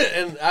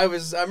 And I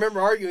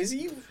remember arguing,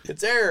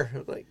 it's air.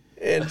 I'm like,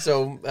 and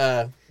so,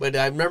 but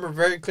I remember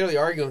very clearly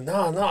arguing,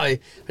 no, I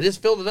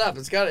just filled it up.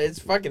 It's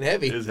fucking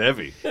heavy. It's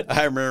heavy.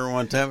 I remember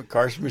one time at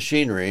Carson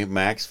Machinery,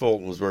 Max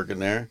Fulton was working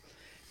there,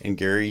 and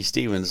Gary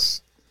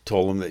Stevens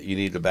told him that you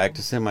need to back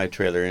the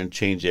semi-trailer and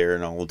change air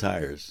in all the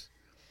tires.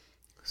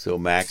 So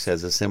Max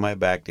has a semi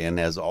backed in,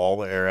 has all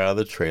the air out of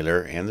the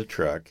trailer and the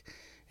truck,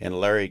 and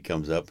Larry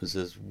comes up and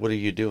says, "What are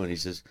you doing?" He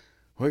says,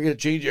 "We're going to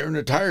change air in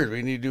the tires.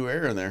 We need to do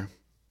air in there."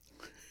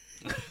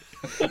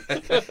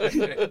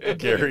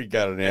 Gary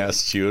got an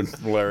ass chewing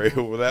from Larry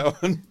over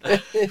that one.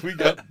 We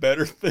got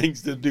better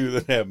things to do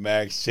than have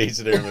Max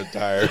chasing air in the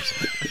tires.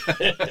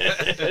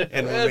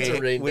 And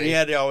when you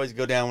had to always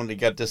go down, when you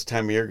got this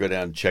time of year, go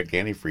down and check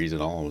antifreeze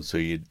and all. So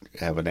you'd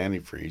have an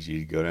antifreeze.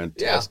 You'd go down and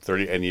test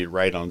 30, and you'd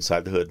write on the side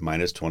of the hood,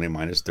 -20,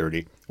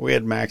 -30. We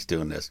had Max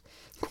doing this.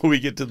 When we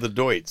get to the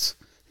Deutz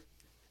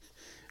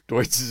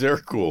is air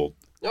cooled.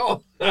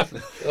 Oh,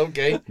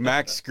 okay.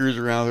 Max screws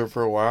around there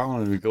for a while,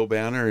 and we go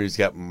down there, and he's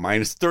got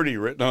 -30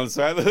 written on the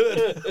side of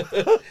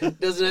the hood.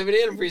 Doesn't have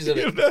any antifreeze in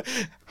it.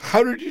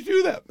 How did you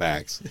do that,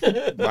 Max?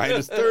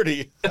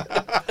 -30.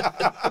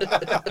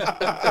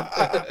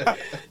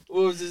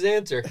 What was his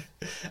answer?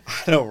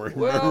 I don't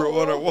remember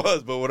what it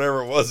was, but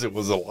whatever it was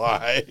a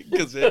lie,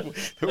 because there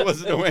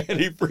wasn't no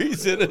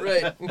antifreeze in it.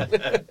 Right.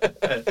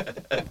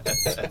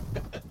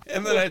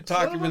 And then I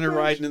talked him into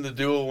riding in the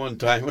duel one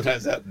time when I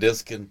was out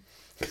discing.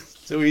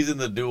 So he's in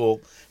the duel,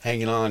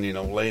 hanging on,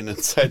 laying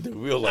inside the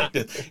wheel like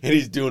this, and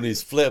he's doing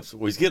these flips.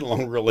 Well, he's getting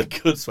along really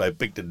good, so I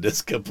picked the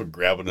disc up and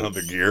grabbed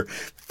another gear.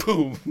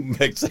 Boom!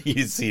 Next thing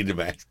you see the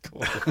Max go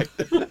right.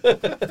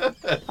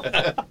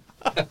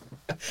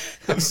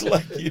 I was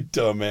like, you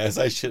dumbass,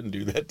 I shouldn't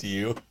do that to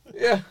you.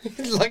 Yeah,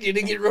 he's lucky he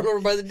didn't get run over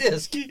by the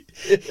disc.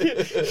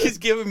 He's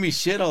giving me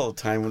shit all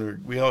the time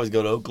when we always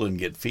go to Oakland and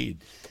get feed.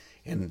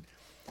 And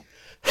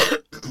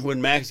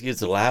when Max gets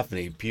to laughing,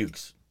 he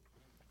pukes.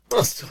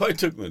 So I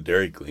took him to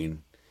Dairy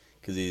Queen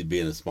because he's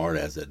being a smart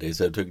ass that day.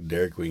 So I took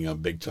Dairy Queen on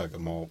big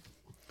chocolate malt.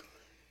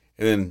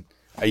 And then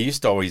I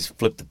used to always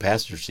flip the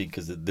passenger seat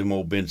because them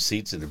old bench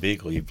seats in the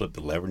vehicle, you flip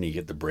the lever and you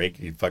get the brake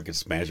and you fucking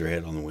smash your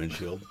head on the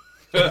windshield.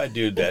 I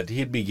do that.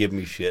 He'd be giving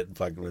me shit and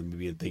fucking with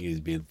me and thinking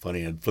he's being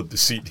funny. I'd flip the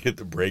seat, hit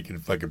the brake,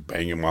 and fucking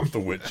bang him off the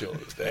windshield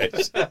of the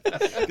dash.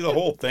 The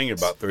whole thing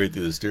about 30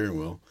 through the steering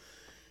wheel.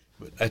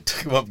 But I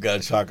took him up, got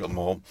a chocolate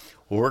malt.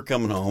 Well, we're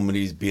coming home and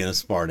he's being a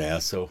smart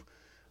ass, so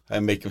I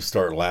make him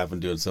start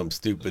laughing, doing something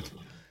stupid.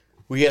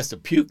 Well, he has to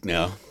puke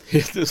now.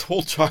 This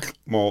whole chocolate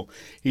malt,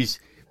 he's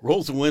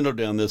rolls the window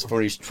down this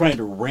far. He's trying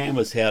to ram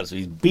his head, so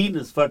he's beating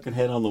his fucking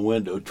head on the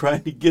window,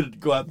 trying to get it to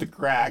go out the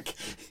crack.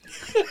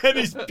 And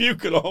he's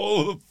puking all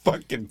over the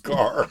fucking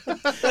car.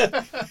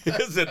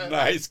 It's a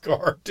nice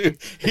car, too.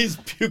 He's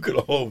puking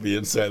all over the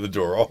inside of the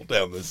door, all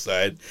down this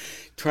side,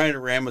 trying to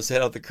ram his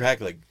head out the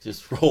crack, like,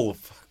 just roll the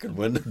fucking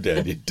window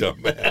down, you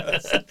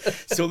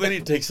dumbass. So then he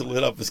takes the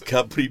lid off his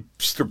cup, and he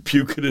starts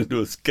puking into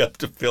his cup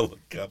to fill the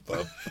cup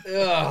up.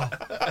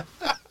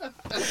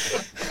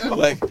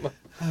 Like,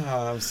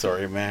 oh, I'm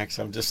sorry, Max.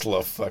 I'm just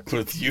love fucking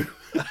with you.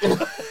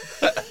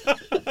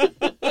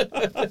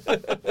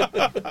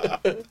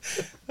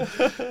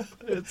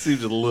 It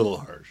seems a little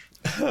harsh.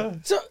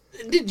 So,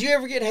 did you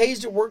ever get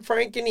hazed at work,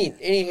 Frank? Any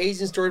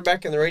hazing story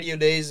back in the radio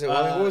days?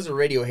 What was a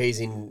radio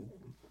hazing?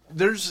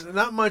 There's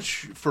not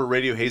much for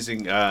radio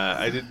hazing.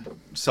 I did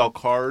sell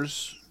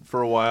cars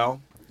for a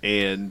while,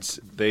 and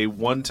they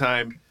one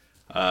time,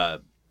 they're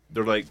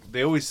like,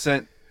 they always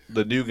sent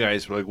the new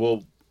guys, were like,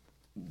 well,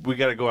 we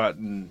got to go out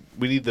and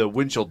we need the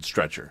windshield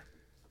stretcher.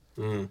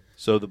 Mm-hmm.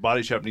 So the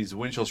body shop needs the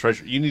windshield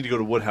stretcher. You need to go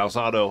to Woodhouse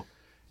Auto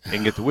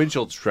and get the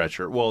windshield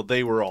stretcher. Well,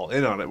 they were all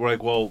in on it. We're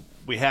like, well,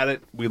 we had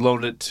it. We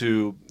loaned it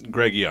to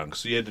Greg Young.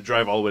 So you had to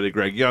drive all the way to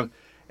Greg Young,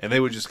 and they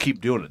would just keep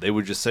doing it. They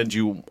would just send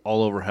you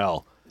all over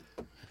hell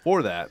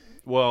for that.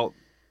 Well,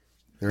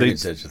 there ain't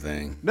such a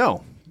thing.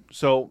 No.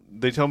 So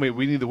they tell me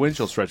we need the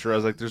windshield stretcher. I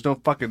was like, there's no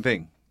fucking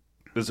thing.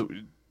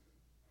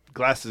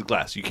 Glass is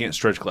glass. You can't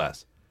stretch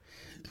glass.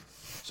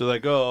 So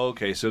like, oh,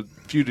 okay. So a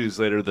few days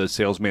later, the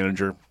sales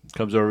manager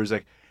comes over. He's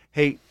like,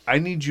 hey, I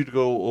need you to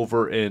go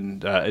over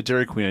and at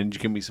Dairy Queen, I need you to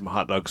give me some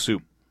hot dog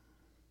soup.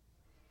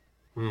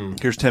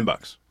 Here's $10.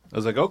 I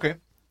was like, okay.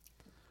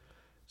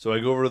 So I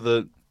go over to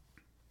the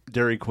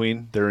Dairy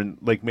Queen. They're in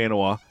Lake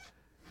Manawa.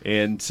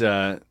 And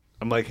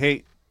I'm like,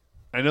 hey,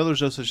 I know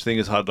there's no such thing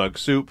as hot dog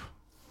soup,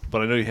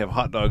 but I know you have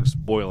hot dogs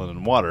boiling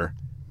in water.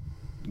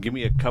 Give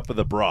me a cup of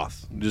the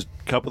broth. Just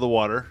a cup of the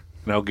water,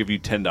 and I'll give you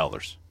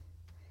 $10.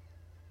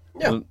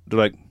 Yeah. And they're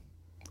like,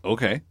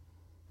 okay.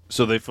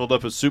 So they filled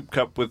up a soup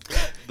cup with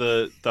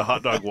the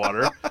hot dog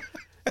water.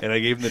 and I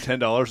gave him the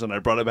 $10, and I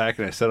brought it back,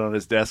 and I set it on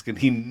his desk, and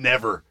he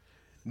never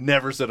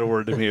said a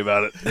word to me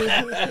about it.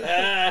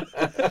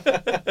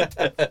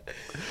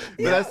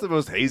 That's the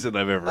most hazing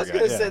I've ever got. I was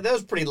going to say, that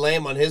was pretty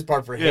lame on his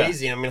part for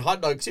hazing. I mean,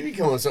 Hot Dog City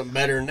come with something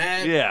better than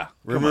that. Yeah.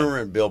 Remember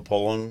when Bill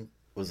Poland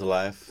was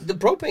alive? The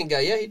propane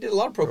guy, yeah, he did a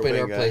lot of propane at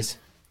our place.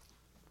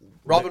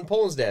 Robin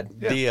Poland's dad.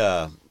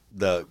 Yeah.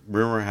 The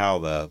remember how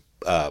the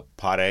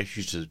potash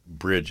used to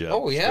bridge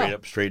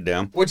up, straight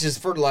down, which is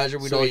fertilizer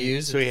we don't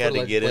use. So you had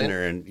to get in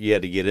there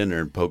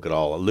and poke it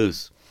all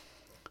loose.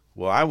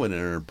 Well, I went in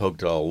there and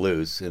poked it all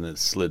loose, and it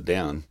slid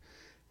down.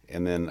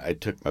 And then I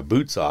took my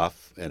boots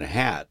off and a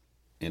hat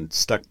and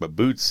stuck my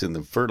boots in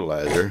the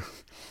fertilizer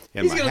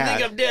and He's gonna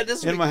think I'm dead.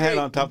 This and my hat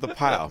on top of the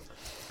pile.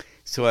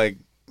 So I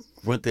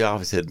went to the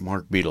office, said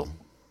Mark Beatles,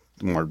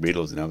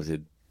 and I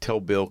said, "Tell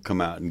Bill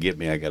come out and get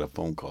me. I got a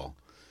phone call."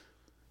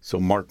 So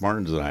Mark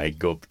Martins and I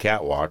go up the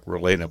catwalk. We're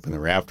laying up in the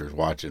rafters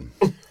watching.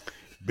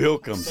 Bill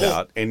comes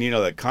out, and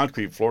the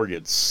concrete floor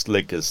gets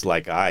slick as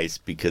like ice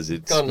because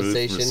it's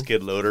smooth from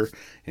skid loader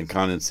and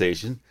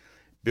condensation.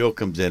 Bill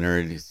comes in there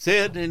and he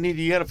said,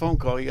 "You got a phone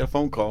call. You got a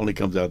phone call." And he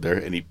comes out there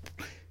and he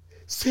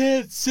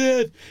said,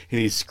 and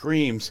he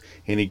screams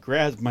and he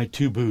grabs my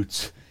two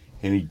boots.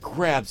 And he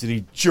grabs and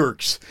he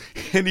jerks,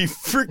 and he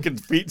freaking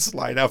feet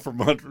slide out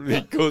from under, and he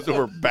goes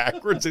over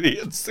backwards and he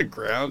hits the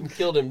ground.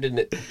 Killed him, didn't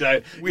it?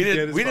 We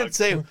didn't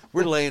say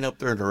we're laying up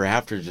there in the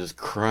rafters just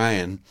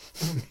crying.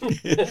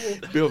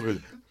 Bill goes,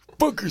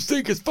 "Fuckers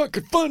think it's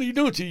fucking funny,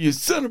 don't you? You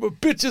son of a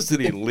bitches!" And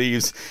he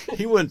leaves.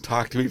 He wouldn't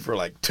talk to me for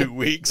like 2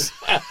 weeks.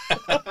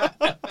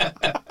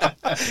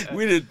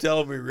 We didn't tell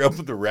him we were up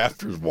in the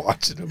rafters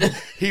watching him.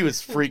 He was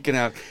freaking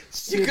out.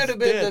 You could have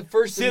been the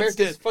first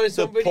American's Funniest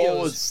Home Videos. The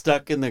pole was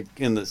stuck in the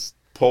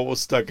pole was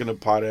stuck in the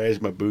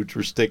potash. My boots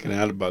were sticking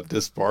out about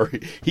this far.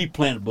 He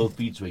planted both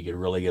feet so he could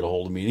really get a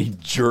hold of me, and he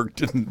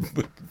jerked and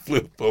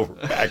flipped over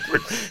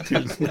backwards.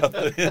 There's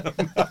nothing in him.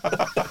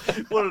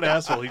 What an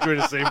asshole. He tried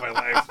to save my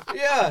life.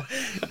 Yeah,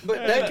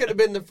 but that could have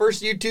been the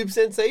first YouTube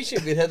sensation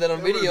if you'd had that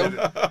on video. It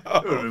would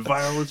have been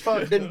viral as fuck. It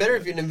would have been better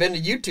if you'd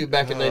invented YouTube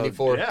back in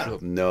 94. Yeah.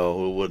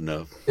 No, it wouldn't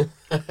have.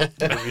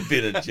 We'd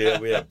been in jail.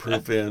 We had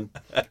proof in.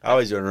 I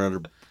always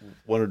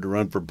wanted to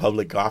run for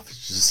public office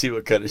just to see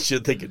what kind of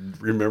shit they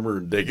could remember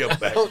and dig up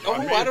back.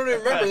 I don't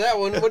even remember that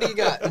one. What do you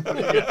got?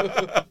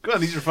 Go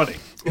on, these are funny.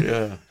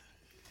 Yeah.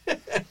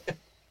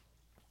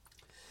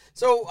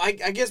 So I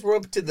guess we're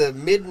up to the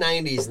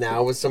mid-90s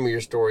now with some of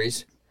your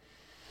stories.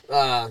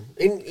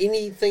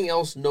 Anything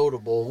else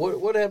notable?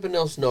 What happened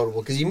else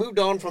notable? Because you moved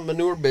on from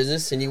manure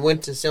business and you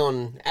went to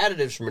selling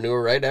additives for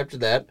manure right after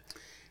that.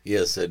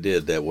 Yes, I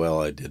did that.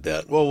 Well, I did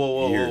that.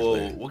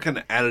 Whoa. What kind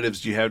of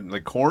additives do you have?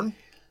 Like corn?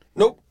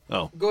 Nope.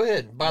 Oh. Go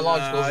ahead.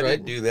 Biologicals, right? I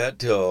didn't do that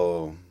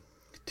till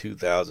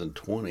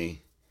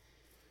 2020.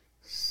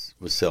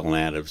 Was selling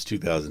additives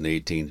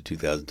 2018 to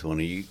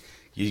 2020.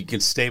 You can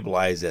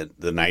stabilize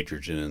the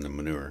nitrogen in the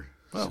manure.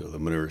 So the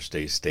manure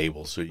stays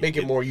stable. So you make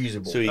it more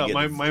usable. So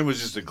mine was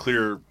just a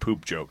clear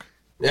poop joke.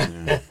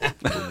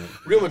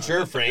 Real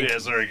mature, Frank. Yeah,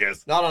 sorry,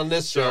 guys. Not on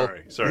this show.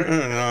 Sorry.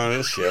 Not on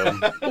this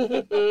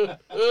show.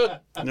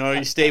 No,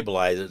 you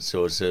stabilize it.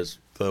 So it says,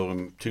 so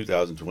in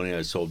 2020,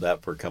 I sold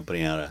that for a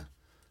company out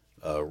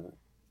of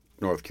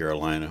North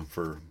Carolina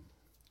for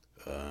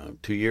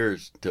 2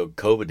 years till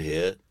COVID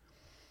hit.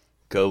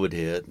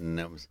 And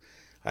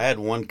I had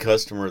one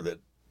customer that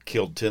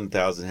killed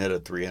 10,000 head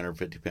of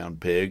 350-pound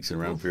pigs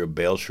and ran through a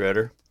bale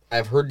shredder.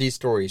 I've heard these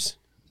stories.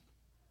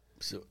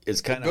 So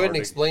it's kind of go ahead and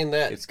explain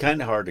that. It's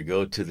kind of hard to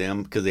go to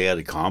them because they had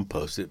to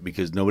compost it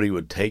because nobody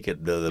would take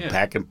it. The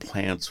packing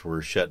plants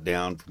were shut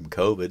down from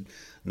COVID.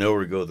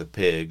 Nowhere to go with the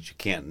pigs. You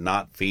can't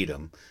not feed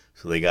them,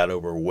 so they got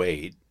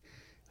overweight.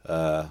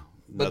 But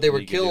they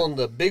were killing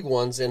the big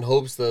ones in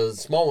hopes the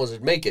small ones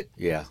would make it.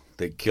 Yeah,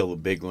 they kill the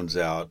big ones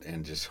out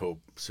and just hope.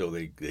 So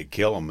they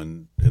kill them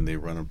and they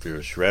run them through a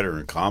shredder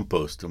and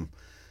compost them.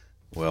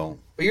 Well,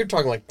 but you're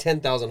talking like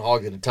 10,000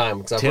 hogs at a time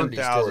because I've heard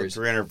these stories.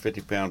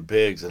 350-pound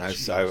pigs, and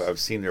I've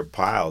seen their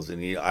piles,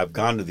 and I've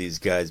gone to these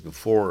guys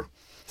before.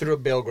 Through a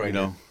bale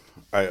grinder.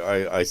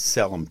 I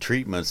sell them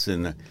treatments,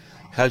 and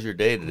how's your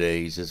day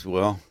today? He says,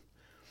 well,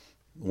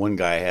 one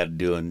guy had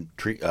doing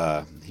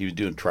he was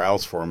doing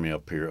trials for me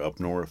up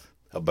north,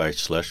 up by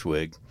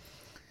Schleswig.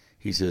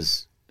 He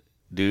says,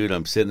 dude,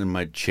 I'm sitting in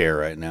my chair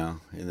right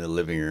now in the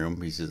living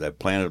room. He says, I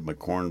planted my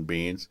corn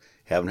beans,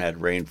 haven't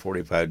had rain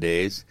 45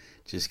 days.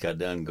 Just got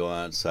done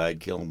going outside,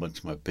 killing a bunch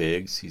of my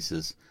pigs. He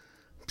says,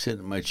 I'm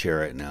sitting in my chair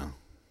right now.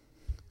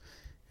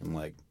 I'm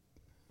like,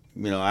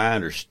 I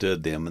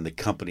understood them, and the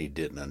company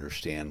didn't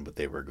understand what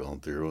they were going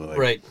through. Like,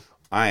 right.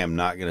 I am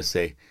not going to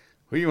say,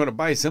 well, you want to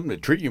buy something to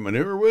treat your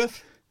manure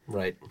with?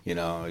 Right.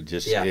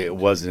 It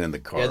wasn't in the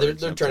cards. Yeah,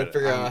 they're trying to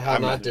figure out how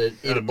not to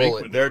eat a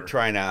bullet. They're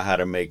trying out how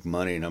to make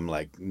money, and I'm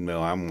like,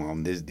 no, I'm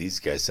on these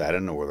guys' side. I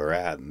don't know where they're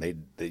at, and they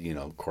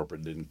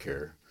corporate didn't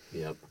care.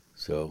 Yep.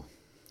 So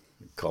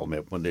called me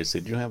up one day and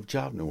said, you don't have a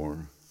job no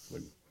more.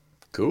 Went,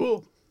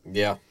 cool.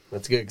 Yeah,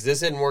 that's good because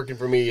this isn't working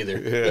for me either.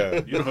 Yeah.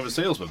 You don't have a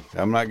salesman.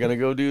 I'm not going to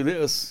go do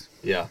this.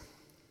 Yeah.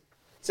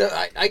 So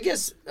I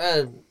guess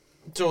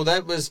So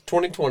that was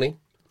 2020,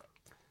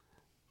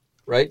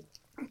 right?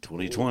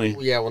 2020.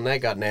 Yeah, when that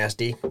got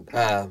nasty.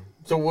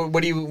 So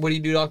what do you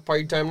do to occupy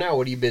your time now?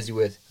 What are you busy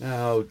with?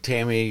 Oh,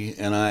 Tammy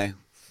and I,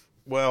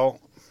 well,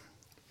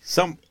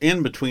 some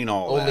in between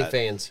all that.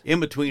 OnlyFans. In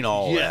between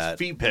all that.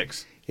 feet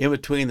pics. In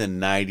between the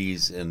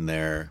 90s and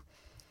there,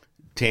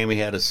 Tammy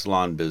had a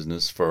salon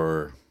business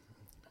for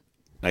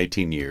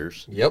 19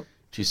 years. Yep.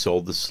 She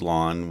sold the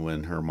salon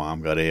when her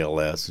mom got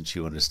ALS and she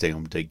wanted to stay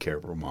home and take care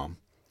of her mom.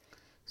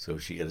 So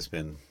she had to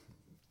spend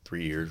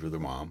 3 years with her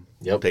mom.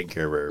 Yep. Taking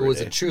care of her every Who was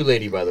day. a true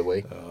lady, by the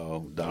way. Oh,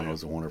 Donna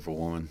was a wonderful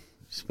woman.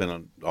 She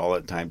spent all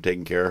that time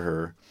taking care of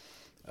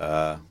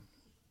her.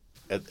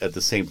 At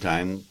the same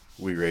time,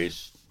 we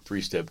raised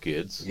 3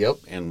 stepkids. Yep.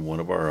 And one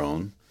of our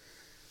own.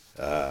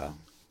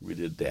 We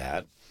did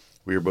that.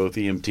 We were both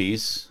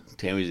EMTs.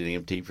 Tammy's an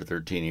EMT for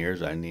 13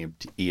 years. I'm an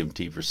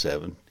EMT for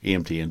 7.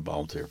 EMT in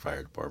volunteer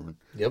fire department.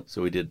 Yep.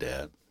 So we did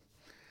that.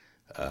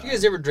 Did you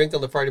guys ever drink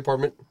on the fire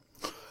department?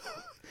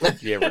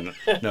 You ever?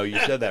 No, you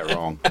said that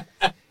wrong.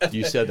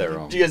 You said that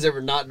wrong. Did you guys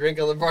ever not drink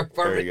on the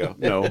fire There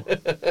department? you go.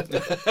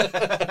 No.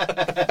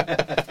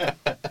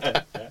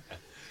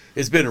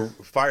 It's been a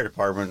fire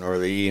department or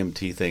the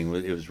EMT thing.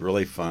 It was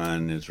really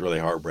fun. It's really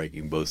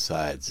heartbreaking, both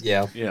sides.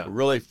 Yeah. Yeah. A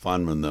really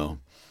fun one, though.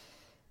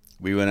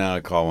 We went out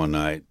on call one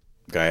night.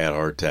 Guy had a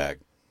heart attack.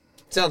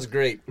 Sounds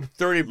great.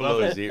 30 below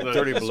it. zero, That's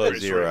 30 a below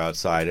great zero story.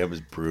 outside. It was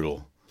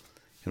brutal.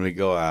 And we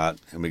go out,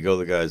 and we go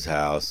to the guy's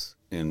house,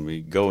 and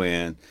we go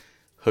in,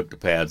 hook the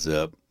pads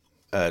up,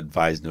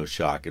 advise no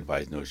shock. I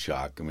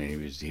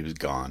mean, he was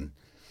gone.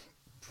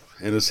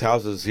 And his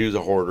house he was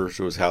a hoarder,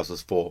 so his house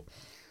is full.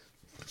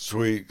 So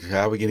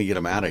how are we going to get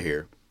him out of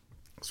here?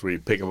 So we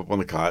pick him up on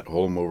the cot,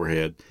 hold him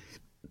overhead,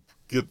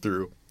 get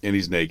through, and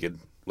he's naked,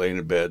 laying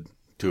in bed,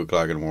 2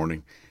 o'clock in the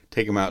morning.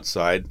 Take him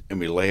outside, and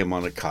we lay him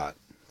on the cot,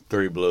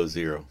 30 below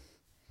zero.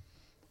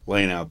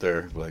 Laying out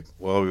there, like,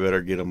 well, we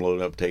better get him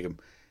loaded up, take him.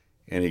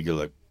 And he goes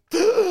like,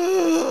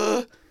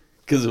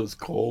 because it was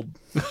cold.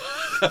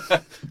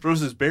 Froze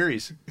his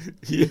berries.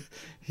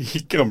 He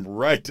come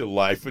right to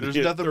life. There's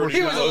nothing more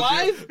He was shocking.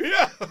 alive?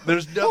 Yeah.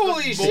 There's nothing Holy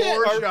more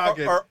shit.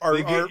 shocking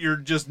than get your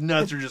just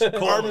nuts are just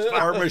cold.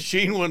 Our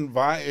machine wouldn't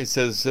it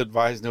says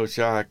advise no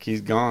shock.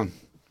 He's gone.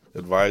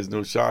 Advise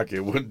no shock.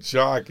 It wouldn't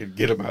shock and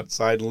get him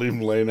outside and leave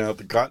him laying out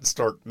the cot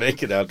stark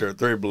naked out there at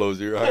 30 below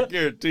zero. I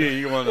guarantee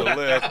you want to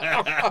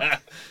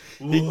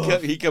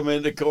live. He come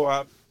in to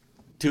co-op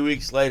 2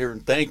 weeks later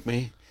and thank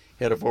me.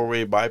 He had a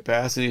 4-way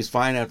bypass and he's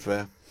fine after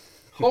that.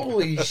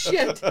 Holy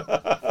shit.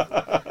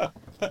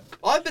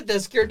 I bet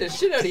that scared the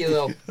shit out of you,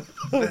 though.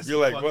 You're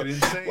like, fucking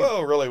insane.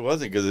 well, it really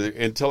wasn't because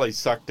until he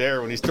sucked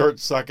air. When he started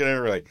sucking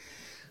air, like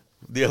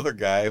the other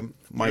guy, You're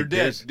Mike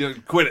dead. Deers-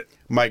 Quit it.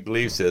 Mike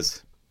Lee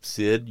says,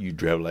 Sid, you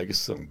drive like a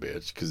son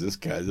bitch because this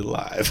guy's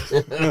alive.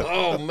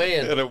 Oh,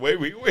 man. And away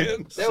we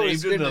went. That would have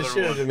Saved scared the another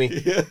shit out one. of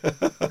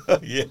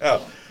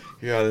me.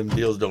 Yeah, them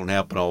deals don't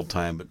happen all the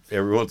time, but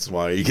every once in a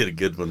while you get a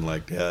good one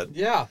like that.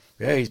 Yeah.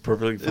 Yeah, he's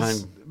perfectly fine.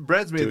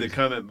 Brad's made the Dude.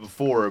 comment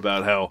before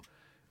about how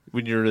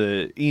when you're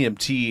the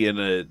EMT in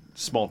a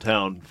small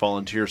town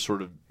volunteer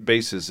sort of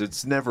basis,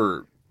 it's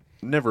never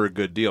a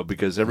good deal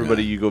because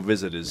everybody you go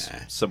visit is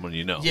someone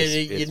you know. Yeah,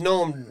 you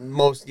know them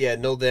most. Yeah,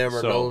 know them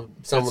or So, know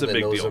someone that's a that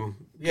big knows deal. them.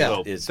 Yeah,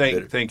 So, It's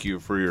bitter. thank you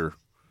for your.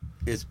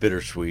 It's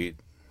bittersweet.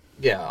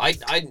 yeah.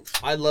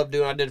 I love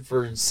doing. I did it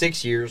for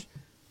 6 years,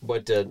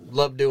 but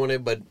love doing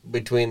it. But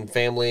between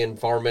family and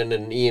farming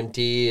and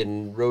EMT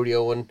and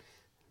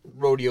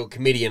rodeo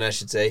comedian, I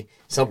should say,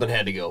 something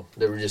had to go.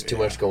 There was just too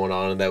much going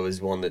on, and that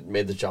was one that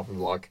made the chopping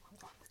block.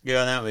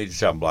 Yeah, that made the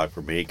chopping block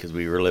for me because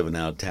we were living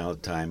out of town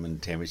at the time, and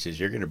Tammy says,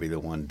 you're going to be the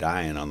one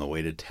dying on the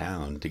way to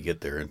town to get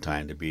there in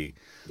time to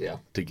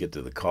get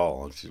to the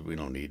call. And she said, we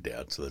don't need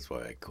that, so that's why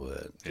I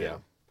quit. Yeah.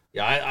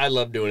 Yeah, I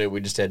love doing it.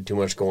 We just had too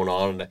much going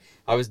on. And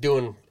I was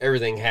doing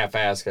everything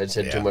half-assed. I just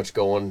had too Yeah. much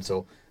going,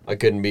 so I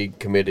couldn't be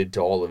committed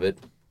to all of it.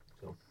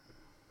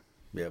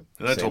 Yep.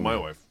 And I told Same my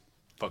way. wife,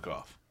 "Fuck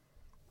off."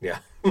 Yeah,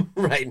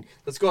 right.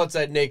 Let's go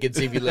outside naked,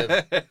 see if you live.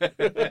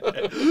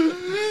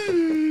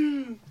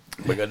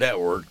 But that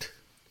worked.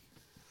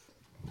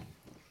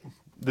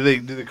 Do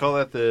they call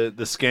that the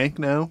skank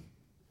now?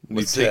 When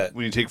What's you take, that?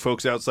 When you take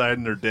folks outside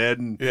and they're dead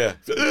and Yeah.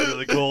 it's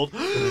really cold.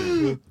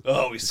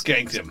 Oh, we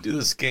skanked him. Do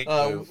the skink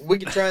move. We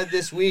could try it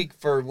this week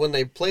for when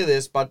they play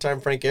this. By the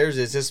time Frank airs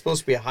this, it's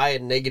supposed to be a high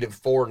of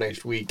 -4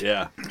 next week.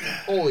 Yeah.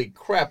 Holy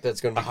crap,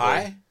 that's going to be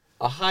high? cold.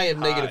 A high of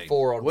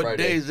 -4 on What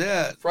Friday. day is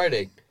that?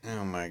 Friday.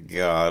 Oh, my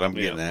God. I'm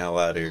getting the hell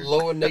out of here.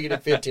 Low of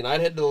 -15.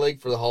 I'd head to the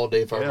lake for the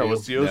holiday if I Yeah, were you.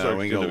 what's the No, Ozarks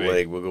we ain't going gonna to be?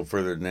 lake. We'll go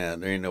further than that.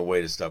 There ain't no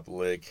way to stop the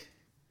lake.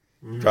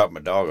 Drop my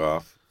dog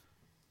off.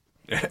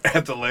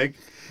 At the lake?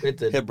 Hit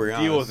the- Hit Brianna.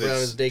 Deal with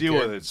Brianna's it. daycare. Deal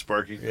with it,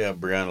 Sparky. Yeah,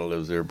 Brianna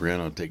lives there.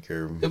 Brianna will take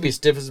care of him. He'll be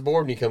stiff as a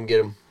board when you come get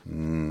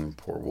him.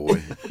 Poor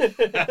boy. We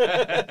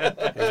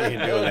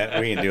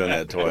ain't doing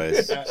that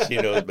twice. She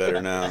knows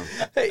better now.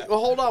 Hey, well,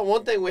 hold on.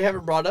 One thing we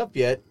haven't brought up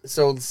yet.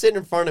 So, sitting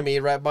in front of me,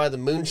 right by the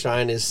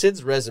moonshine, is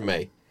Sid's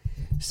resume.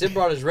 Sid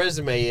brought his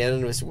resume in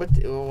and was,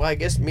 well, I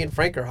guess me and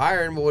Frank are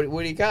hiring, but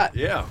what do you got?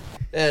 Yeah.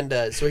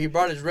 And so he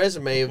brought his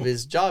resume of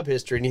his job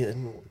history,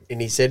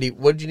 and he said,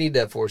 what did you need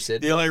that for,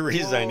 Sid? The only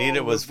reason I need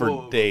it was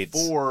for dates.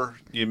 Before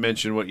you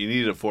mentioned what you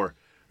needed it for,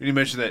 you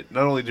mentioned that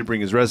not only did he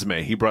bring his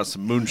resume, he brought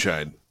some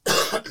moonshine.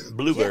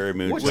 Blueberry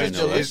moonshine. Which is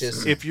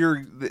delicious. If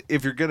you're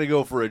gonna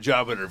go for a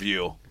job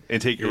interview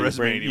and take your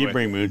resume anyway, you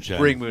bring moonshine.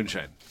 Bring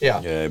moonshine. Yeah,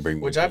 I bring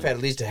moonshine. Which I've had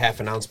at least a half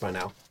an ounce by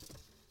now.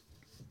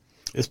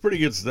 It's pretty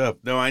good stuff.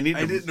 No, I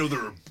didn't know there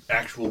were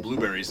actual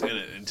blueberries in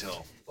it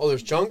until. Oh,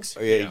 there's chunks?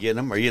 Oh, yeah, you getting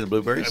them? Are you getting the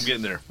blueberries? I'm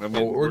getting there.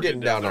 We're getting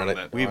down on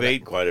it. We've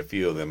ate quite a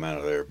few of them out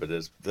of there, but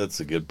that's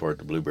the good part.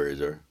 The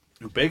blueberries are.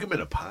 You bake them in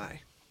a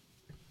pie.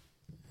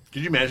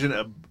 Could you imagine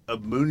a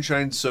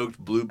moonshine-soaked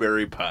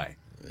blueberry pie?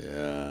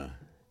 Yeah.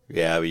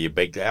 Yeah, but you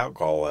bake the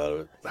alcohol out of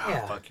it. Ah,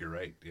 Yeah. fuck, you're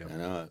right. Yeah. I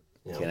know it.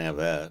 Yeah. Can't have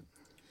that.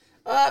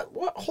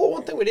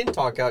 One thing we didn't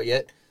talk out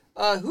yet.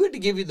 Who had to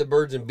give you the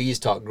birds and bees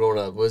talk growing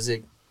up? Was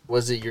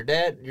it your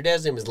dad? Your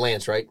dad's name is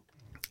Lance, right?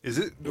 Is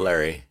it?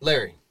 Larry.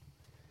 Larry.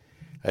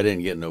 I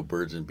didn't get no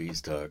birds and bees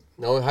talk.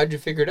 No, how'd you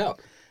figure it out?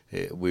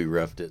 We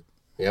roughed it.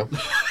 Yeah.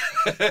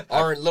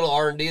 Little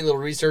R&D, little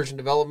research and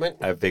development.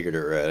 I figured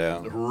it right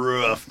out.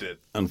 Roughed it.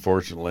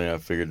 Unfortunately, I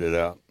figured it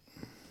out.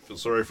 Feel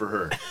sorry for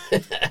her.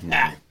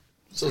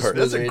 So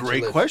That's a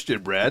great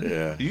question, Brad.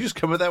 Yeah. You just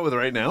come with that with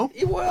right now?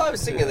 Yeah, well, I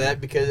was thinking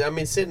that because,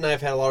 Sid and I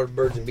have had a lot of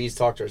birds and bees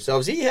talk to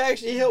ourselves. He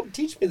actually helped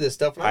teach me this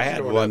stuff. And I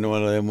had one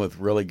of them with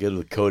really good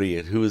with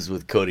Cody. Who was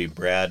with Cody?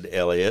 Brad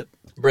Elliott.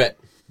 Brett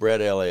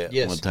Elliott.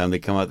 Yes. One time they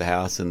come out the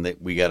house and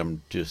we got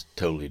them just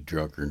totally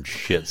drunk and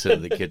shit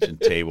sitting at the kitchen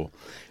table.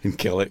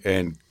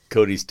 And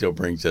Cody still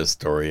brings that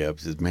story up.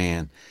 He says,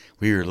 man,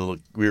 we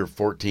were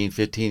 14,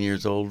 15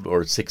 years old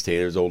or 16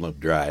 years old enough to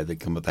drive. They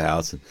come at the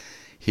house and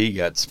he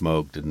got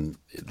smoked and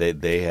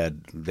they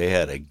had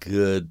a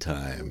good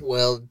time.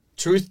 Well,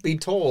 truth be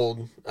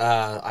told,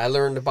 I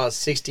learned about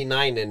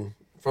 69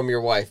 from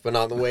your wife, but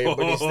not the way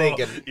everybody's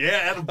thinking.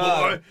 Yeah,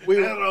 attaboy.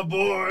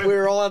 Attaboy. We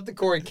were all at the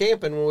Corey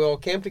camping when we all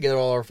camped together,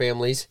 all our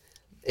families.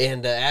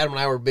 And Adam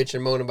and I were bitching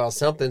and moaning about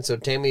something. So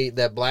Tammy,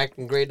 that black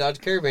and gray Dodge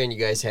Caravan you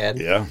guys had,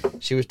 Yeah.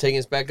 she was taking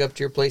us back up to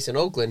your place in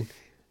Oakland.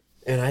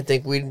 And I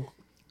think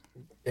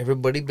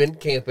everybody been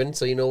camping.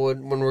 So you know what?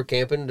 When we're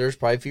camping, there's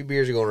probably a few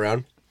beers going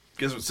around.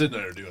 Guess what Sid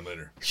and I are doing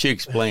later? She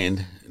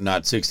explained,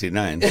 not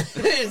 69.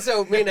 And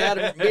so me and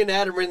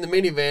Adam were in the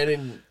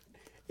minivan,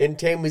 and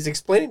Tammy's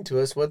explaining to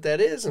us what that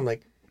is. I'm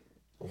like,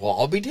 well,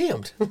 I'll be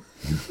damned.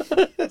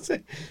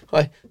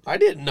 I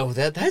didn't know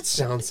that. That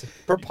sounds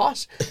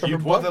preposterous.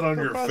 You'd want that on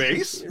your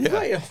face?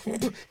 Right.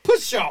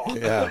 Pshaw.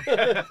 Yeah.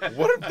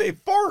 What if they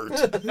fart?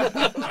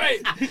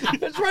 Right.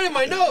 That's right in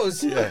my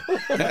nose. Yeah.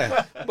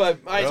 But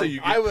So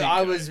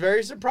I was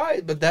very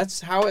surprised. But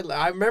that's how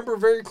I remember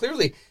very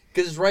clearly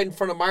because it's right in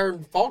front of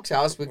Myron Falk's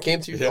house. We came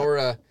through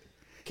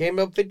came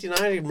up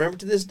 59. I remember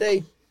to this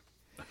day.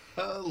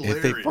 Hilarious.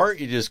 If they fart,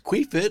 you just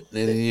queef it,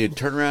 and then you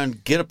turn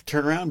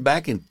around,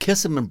 back, and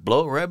kiss them and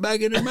blow it right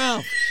back in their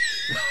mouth.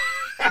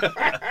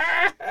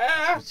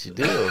 That's what you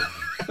do.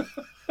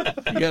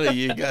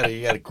 You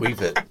gotta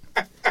queef it.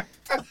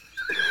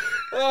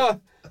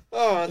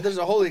 Oh, there's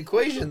a whole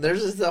equation.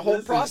 There's the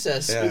whole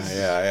process.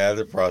 Yeah,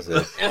 the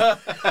process.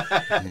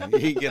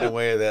 You get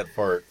away with that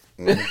fart.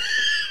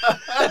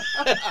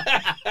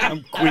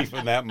 I'm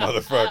queefing that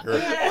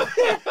motherfucker.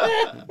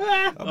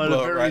 On a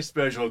very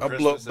special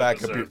Christmas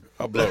episode.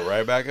 I'll blow it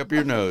right back up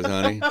your nose,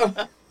 honey.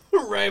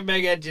 Right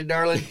back at you,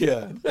 darling.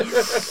 Yeah.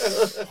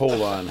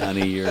 Hold on,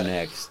 honey. You're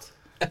next.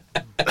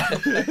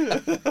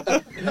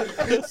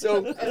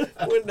 So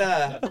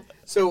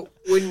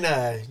when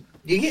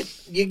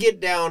you get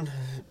down,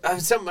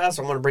 something else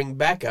I want to bring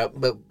back up,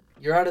 but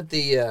you're out at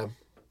the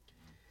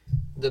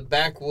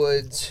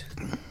Backwoods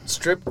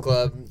Strip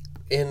Club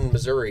in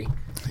Missouri.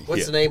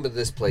 What's the name of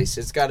this place?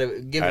 It's got to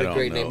give it a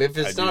great name. If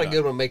it's not a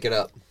good one, make it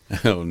up. I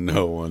don't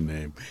know one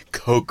name.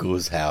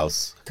 Coco's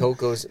House.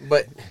 Coco's,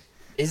 but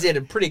is it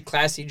a pretty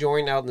classy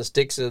joint out in the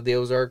sticks of the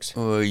Ozarks?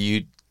 Oh,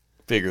 you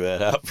figure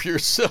that out for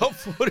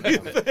yourself. What do you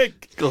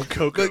think?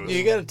 Coco's.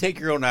 You got to take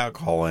your own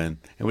alcohol in,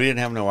 and we didn't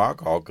have no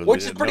alcohol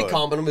Which is pretty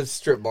common with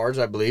strip bars,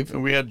 I believe.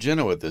 And we had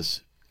Jenna with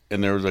us,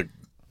 and there was a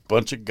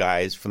bunch of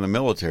guys from the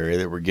military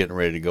that were getting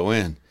ready to go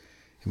in.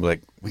 And we're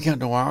like, we got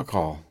no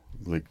alcohol.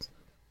 We're like,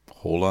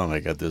 hold on, I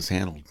got this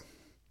handled.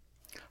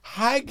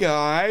 Hi,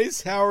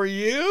 guys. How are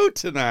you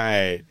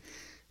tonight?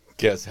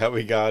 Guess how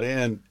we got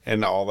in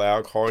and all the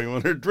alcohol you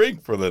want to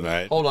drink for the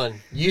night. Hold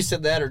on. You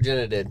said that or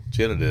Jenna did?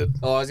 Jenna did.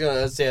 Oh, I was going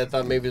to say I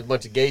thought maybe it was a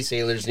bunch of gay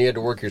sailors and you had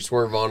to work your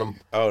swerve on them.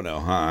 Oh, no.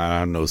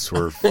 I'm no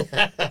swerve.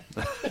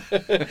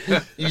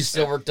 You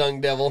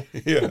silver-tongued devil.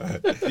 Yeah.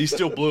 You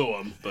still blew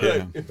them. But.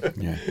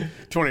 Yeah.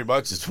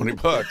 $20 is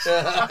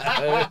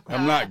 $20.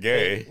 I'm not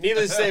gay.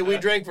 Needless to say, we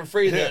drank for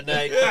free that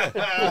night.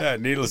 Yeah,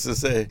 needless to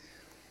say.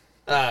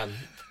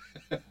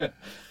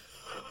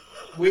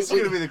 This is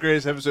going to be the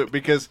greatest episode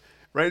because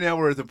right now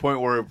we're at the point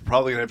where we're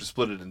probably going to have to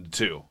split it into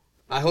two.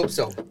 I hope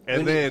so.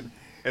 And then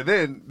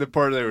the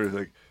part there was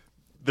like,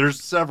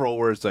 there's several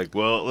where it's like,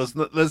 well,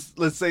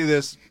 let's say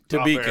this To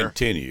off be air.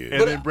 continued.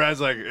 And then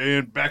Brad's like,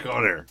 and back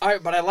on air. All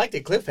right, but I like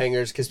the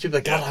cliffhangers because people are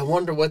like, God, I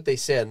wonder what they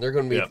said. And they're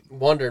going to be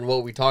wondering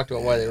what we talked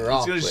about, why they were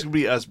off. It's going to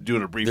be us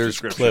doing a brief There's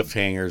description.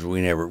 cliffhangers.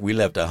 We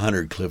left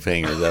 100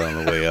 cliffhangers out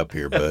on the way up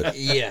here, but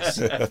Yes.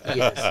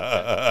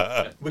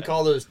 We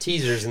call those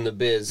teasers in the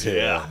biz.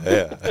 Yeah.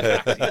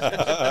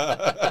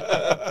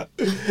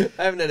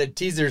 I haven't had a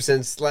teaser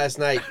since last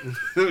night.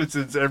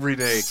 Since every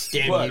day.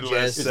 Damn you,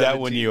 Jess. Is that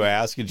when you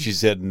asked and she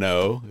said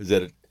no? Is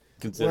that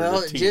considered Well,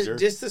 a teaser?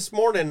 just this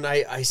morning,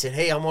 I said,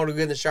 hey, I'm going to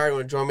get in the shower. You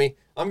want to join me?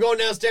 I'm going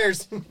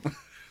downstairs.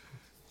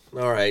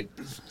 All right.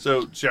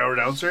 So, shower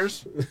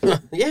downstairs?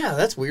 Yeah,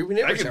 that's weird. We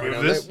I never can shower move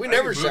down this. there. We I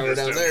never can move shower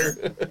this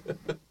down down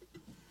there.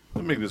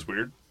 Don't make this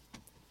weird.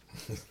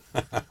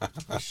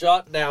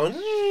 Shot down.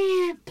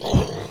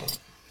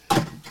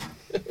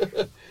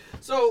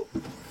 So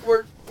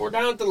we're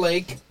down at the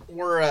lake.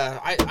 We're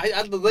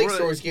the lake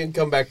stories can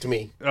come back to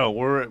me. Oh,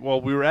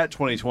 we were at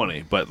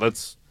 2020, but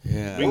let's we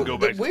can go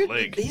back to the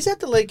lake. He's at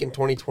the lake in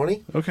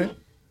 2020. Okay.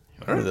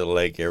 Go to the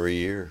lake every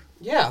year.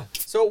 Yeah.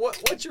 So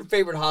what's your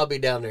favorite hobby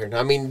down there?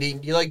 I mean, do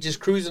you like just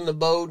cruising the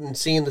boat and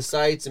seeing the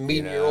sights and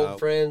meeting your old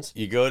friends?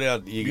 You go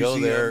down. You go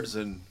there. Museums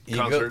and You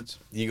concerts.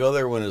 you go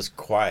there when it's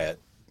quiet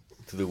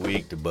through the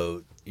week to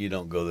boat. You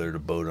don't go there to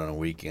boat on a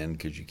weekend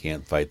because you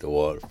can't fight the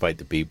water, fight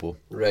the people.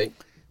 Right.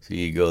 So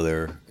you go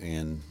there,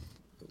 and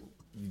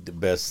the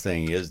best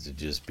thing is to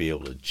just be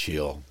able to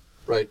chill,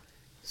 Right.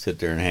 sit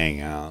there and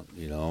hang out,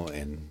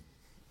 and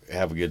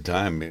have a good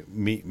time.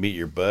 Meet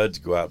your buds.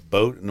 Go out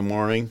boat in the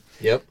morning.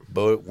 Yep.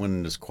 Boat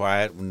when it's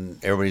quiet. When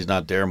everybody's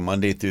not there,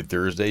 Monday through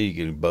Thursday, you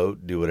can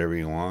boat, do whatever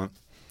you want.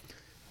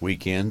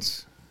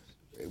 Weekends,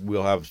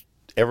 we'll have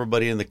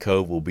everybody in the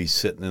cove will be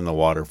sitting in the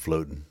water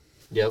floating.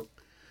 Yep.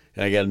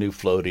 And I got a new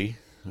floaty.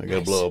 I got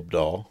a blow up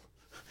doll.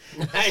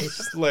 Nice.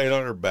 Just laying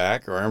on her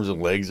back. Her arms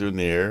and legs are in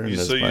the air. And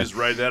So you just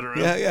ride that around?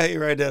 Yeah, you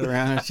ride that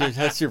around.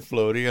 That's your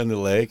floaty on the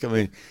lake. I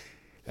mean,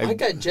 I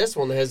got Jess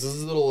one that has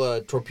those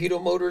little torpedo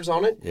motors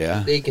on it.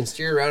 Yeah. That you can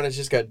steer around. It's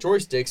just got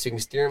joysticks, so you can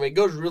steer them. It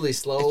goes really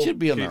slow. it should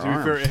be on Okay, their to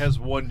be fair, arms. it has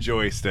one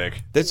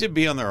joystick. That should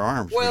be on their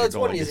arms. Well, when it's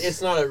you're one. going.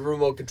 It's not a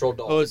remote control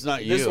doll. Oh, it's not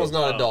This you. one's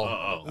not a doll.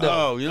 Oh. No.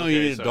 Oh, you Okay,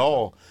 need so- a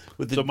doll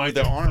with the, so my with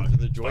the doll- arms and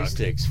the fuck.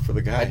 joysticks for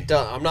the guy.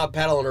 I'm not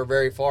paddling her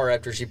very far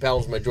after she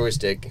paddles my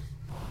joystick.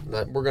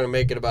 We're going to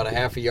make it about a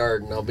half a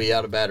yard, and I'll be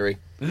out of battery.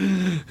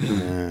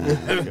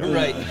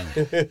 Right.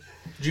 Did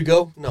you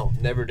go? No,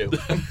 never do.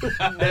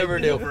 Never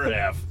do. Over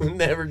half.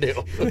 Never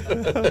do.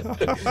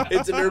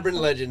 It's an urban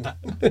legend.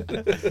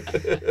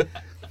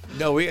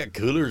 No, we got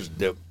coolers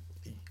that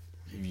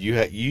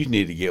you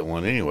need to get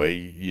one anyway.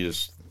 You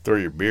just throw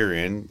your beer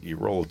in, you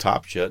roll the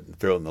top shut, and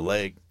throw it in the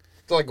lake.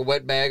 It's like a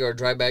wet bag or a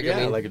dry bag. Yeah,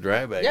 I mean, like a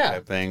dry bag Yeah.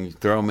 type thing. You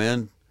throw them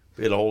in.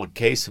 It'll hold a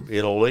case.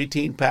 It'll hold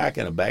 18 pack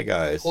and a bag of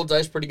ice. holds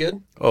ice pretty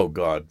good. Oh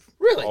God!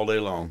 Really? All day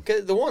long.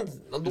 'Cause the ones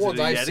a I've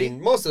Yeti?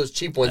 seen, most of those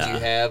cheap ones you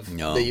have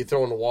No. that you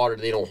throw in the water,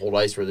 they don't hold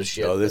ice for this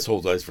shit. Oh, this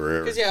holds ice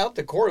forever. Because out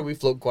the quarry we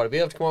float quite a bit.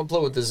 You have to come on and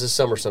float with us this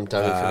summer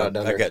sometime if you're not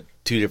down I there. got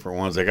two different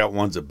ones. I got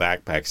ones a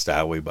backpack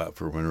style we bought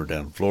for when we were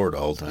down in Florida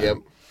all the time. Yep.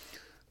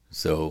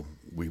 So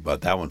we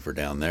bought that one for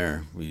down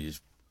there. You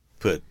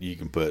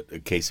can put a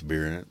case of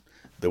beer in it.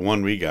 The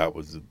one we got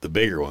was the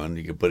bigger one.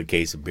 You can put a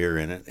case of beer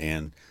in it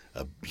and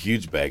a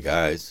huge bag of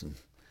ice and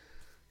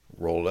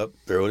roll it up,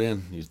 throw it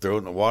in. You throw it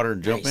in the water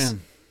and jump Nice.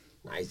 in.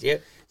 Nice, yeah.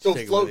 So Take it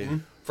with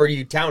floating for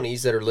you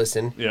townies that are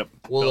listening. Yep.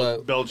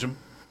 Well, Belgium.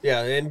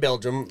 Yeah, in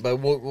Belgium, but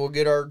we'll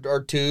get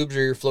our tubes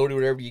or your floaty,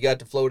 whatever you got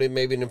to float in,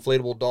 maybe an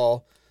inflatable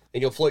doll,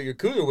 and you'll float your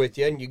cooler with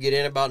you, and you get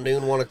in about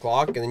noon, 1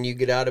 o'clock, and then you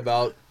get out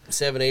about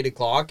 7, 8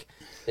 o'clock,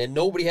 and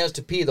nobody has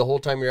to pee the whole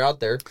time you're out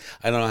there.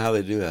 I don't know how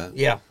they do that.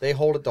 Yeah, they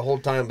hold it the whole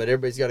time, but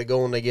everybody's got to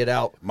go when they get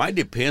out. Mine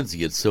depends. It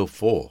gets so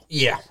full.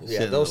 Yeah, in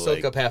they'll the soak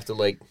lake. up half the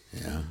lake.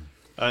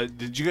 Yeah.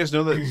 Did you guys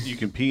know that you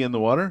can pee in the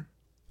water?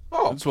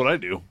 Oh, That's what I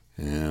do.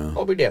 Yeah.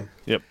 I'll be damned.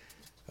 Yep.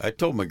 I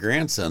told my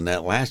grandson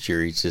that last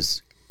year. He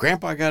says,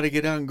 Grandpa, I got to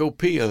get out and go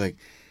pee. I was like,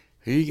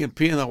 you can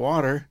pee in the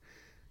water.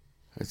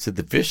 I said,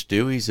 the fish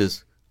do. He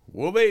says,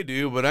 well, they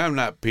do, but I'm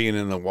not peeing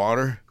in the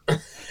water.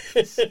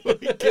 So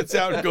he gets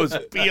out and goes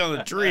pee on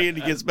the tree, and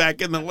he gets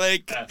back in the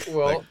lake.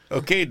 Well,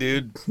 Okay,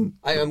 dude.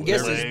 I'm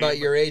guessing it's about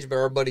your age, but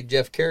our buddy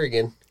Jeff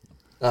Kerrigan,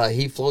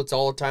 he floats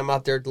all the time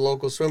out there at the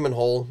local swimming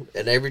hole,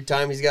 and every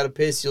time he's got to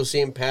piss, you'll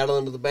see him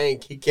paddling to the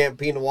bank. He can't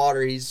pee in the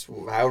water. He's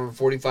however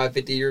 45,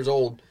 50 years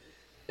old,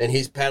 and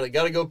he's paddling.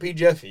 Got to go pee,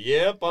 Jeff?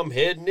 Yep, I'm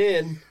heading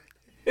in.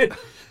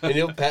 And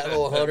he'll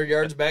paddle 100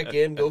 yards back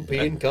in, go pee,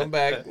 and come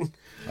back.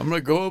 I'm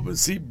going to go up and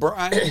see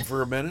Brian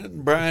for a minute,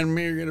 and Brian and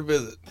me are going to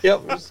visit.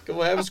 Yep, just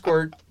go have a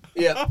squirt.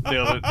 Yeah,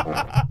 Nailed it.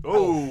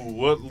 Oh,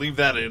 well, leave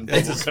that in.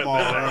 It's a We'll cut small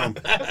that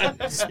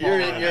out. room. you're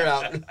in, you're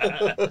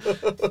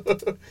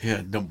out.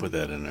 Yeah, don't put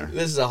that in there.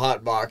 This is a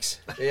hot box.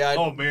 Yeah,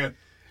 Oh, man.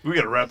 We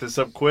got to wrap this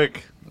up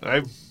quick.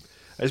 I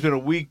spent a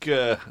week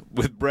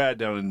with Brad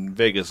down in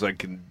Vegas. I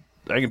can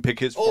pick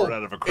his fart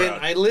out of a crowd.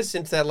 And I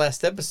listened to that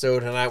last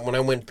episode, and when I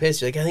went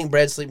piss, you're like, I think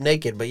Brad sleep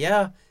naked. But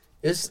yeah,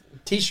 it's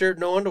t-shirt,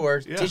 no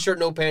underwear. Yeah. T-shirt,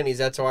 no panties.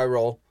 That's how I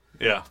roll.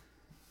 Yeah.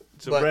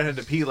 So Brad had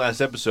to pee last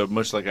episode,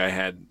 much like I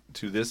had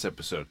to this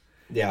episode.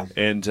 Yeah.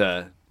 And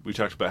we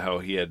talked about how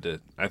he had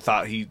to. I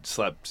thought he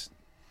slept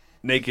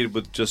naked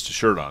with just a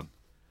shirt on.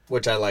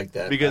 Which I like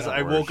that. Because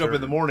I woke up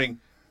in the morning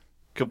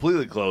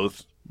completely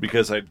clothed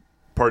because I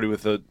partied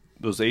with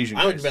those Asian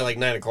guys. I went to bed like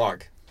 9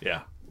 o'clock.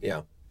 Yeah.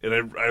 Yeah.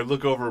 And I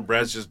look over and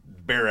Brad's just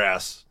bare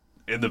ass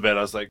in the bed.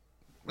 I was like,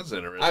 that's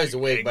interesting. I was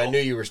awake, but I knew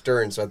you were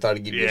stirring, so I thought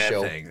I'd give you a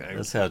show.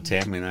 That's how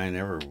Tammy and I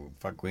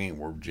we ain't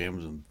wore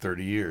pajamas in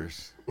 30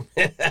 years.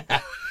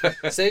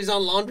 Saves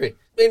on laundry.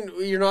 And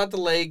you're not at the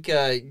lake.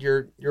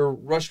 You're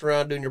rushing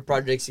around doing your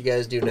projects you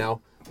guys do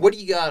now. What do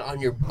you got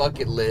on your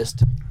bucket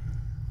list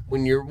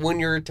when you're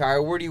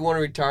retired? Where do you want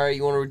to retire?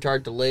 You want to retire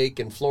at the lake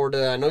in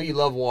Florida? I know you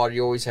love water.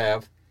 You always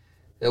have.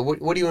 What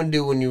do you want to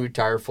do when you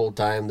retire full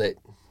time that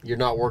you're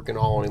not working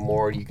all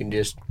anymore? You can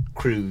just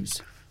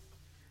cruise.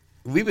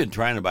 We've been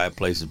trying to buy a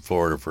place in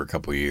Florida for a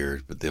couple of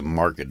years, but the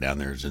market down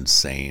there is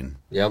insane.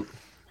 Yep.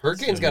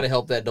 Hurricanes got to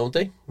help that, don't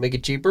they? Make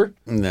it cheaper?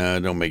 No,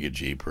 don't make it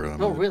cheaper. I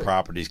mean, really? The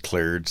property's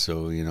cleared,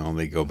 so,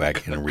 they go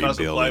back in and rebuild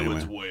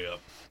plywood's anyway. way up.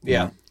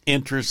 Yeah.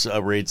 Interest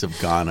rates have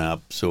gone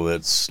up, so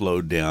that's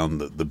slowed down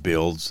the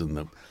builds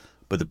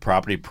but the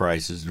property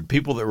prices. The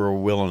people that were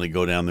willing to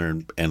go down there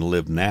and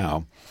live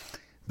now,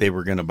 they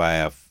were going to buy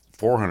a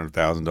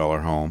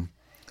 $400,000 home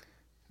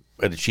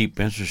at a cheap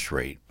interest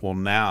rate. Well,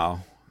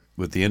 now,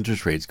 with the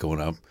interest rates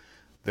going up,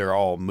 they're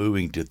all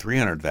moving to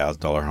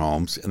 $300,000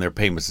 homes, and their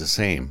payment's the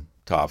same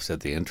to offset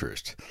the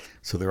interest.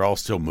 So they're all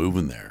still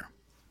moving there.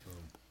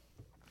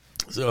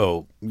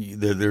 So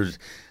there's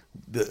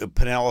the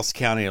Pinellas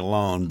County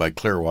alone, by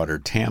Clearwater,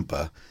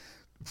 Tampa,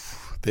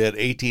 they had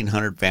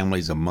 1,800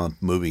 families a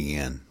month moving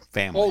in.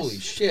 Families. Holy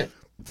shit.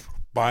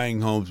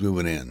 Buying homes,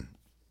 moving in.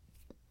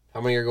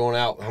 How many are going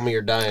out? How many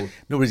are dying?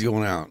 Nobody's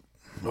going out.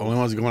 The only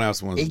ones going out is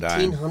the ones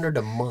dying. 1,800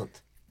 a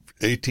month.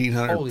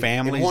 1,800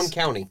 families. In one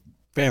county.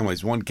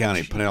 Families, one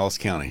county, Pinellas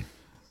County.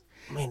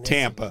 Man,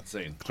 Tampa,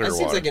 insane. Clearwater. That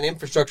seems like an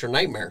infrastructure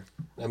nightmare.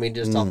 I mean,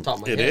 just off the top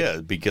of my head. It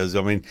is, because,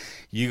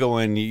 you go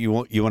in, you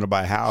want to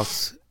buy a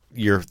house,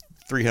 your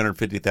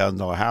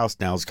 $350,000 house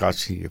now is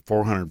costing you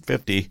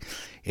 $450,000,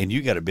 and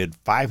you got to bid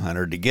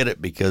 $500,000 to get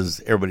it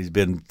because everybody's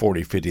bidding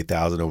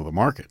 $40,000-$50,000 over the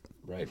market.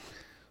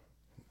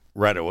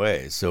 Right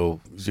away. So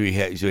you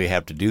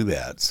have to do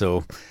that.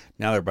 So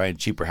now they're buying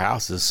cheaper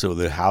houses. So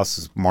the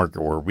houses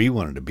market where we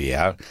wanted to be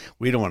at,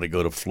 we don't want to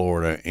go to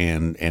Florida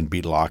and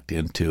be locked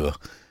into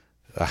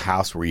a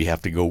house where you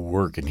have to go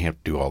work and you have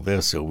to do all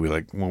this. So we're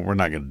like, well, we're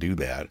not going to do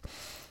that.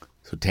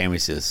 So Tammy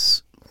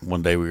says,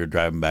 one day we were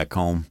driving back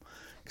home,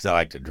 because I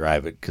like to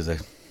drive it because I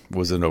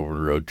was an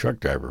over-the-road truck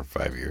driver for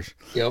 5 years.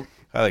 Yep.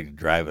 I like to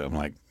drive it. I'm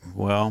like,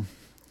 well,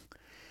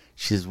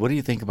 she says, what do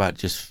you think about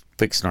just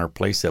fixing our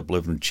place up,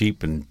 living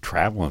cheap and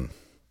traveling,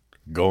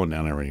 going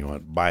down there when you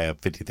want, buy a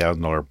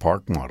 $50,000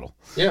 park model?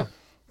 Yeah.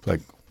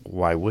 Like,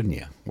 why wouldn't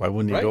you? Why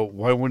wouldn't you Right. go?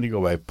 Why wouldn't you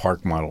go buy a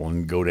park model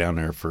and go down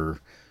there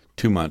for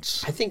 2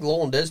 months? I think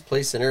Lowell and Des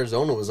place in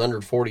Arizona was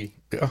under 40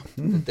 Yeah,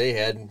 that they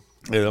had.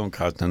 it don't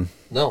cost nothing.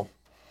 No.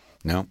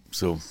 No,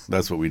 so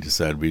that's what we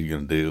decided we were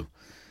going to do.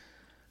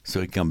 So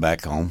we come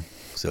back home.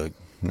 So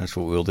that's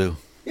what we'll do.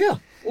 Yeah.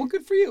 Well,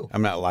 good for you.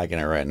 I'm not liking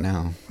it right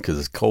now because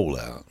it's cold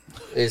out.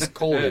 It's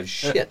cold as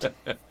shit.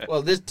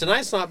 Well,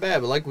 tonight's not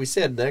bad, but like we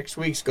said, next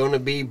week's going to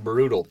be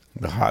brutal.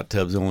 The hot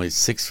tub's only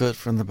 6 foot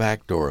from the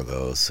back door,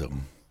 though. So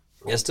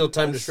It's still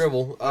time to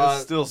shrivel.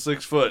 That's still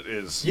 6 foot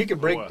is. You can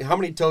break how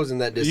many toes in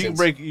that distance?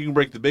 You can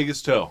break the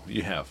biggest toe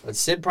you have. But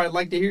Sid probably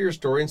like to hear your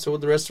story, and so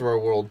would the rest of our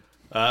world.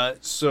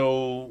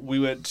 So we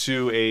went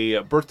to a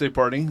birthday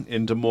party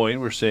in Des Moines.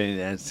 We're staying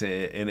at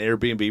an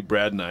Airbnb,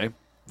 Brad and I.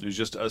 It was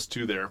just us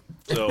two there.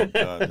 So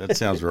that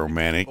sounds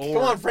romantic. Come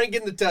on, Frank,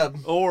 get in the tub.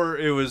 Or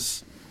it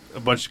was a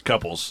bunch of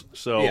couples.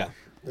 So Yeah,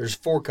 there's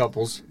 4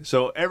 couples.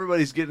 So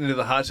everybody's getting into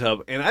the hot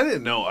tub, and I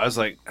didn't know. I was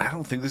like, I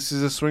don't think this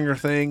is a swinger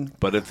thing,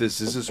 but if this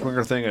is a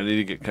swinger thing, I need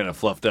to get kind of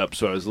fluffed up.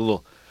 So I was a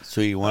little.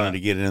 So you wanted to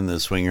get in the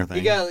swinger thing?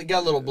 You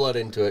got a little blood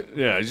into it.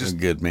 Yeah, I just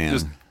good man.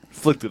 Just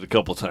flicked it a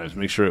couple times,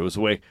 make sure it was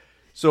away.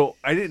 So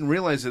I didn't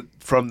realize that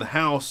from the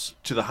house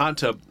to the hot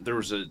tub there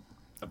was a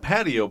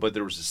patio, but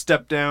there was a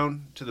step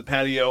down to the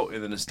patio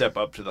and then a step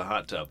up to the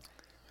hot tub.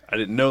 I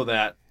didn't know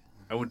that.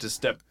 I went to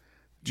step.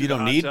 To You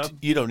don't the need hot tub.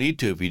 you don't need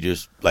to if you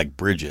just like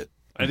bridge it.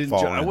 I didn't.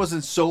 fall I in.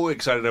 wasn't so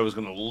excited I was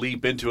going to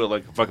leap into it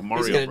like a fucking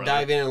Mario He's going to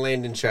brother. dive in and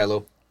land in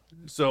Shiloh.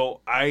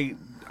 So I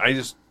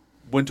just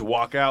went to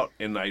walk out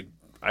and I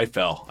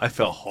fell. I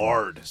fell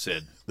hard,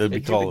 Sid. That'd be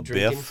Had you called a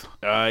been biff.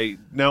 I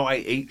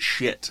ate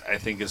shit, I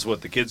think is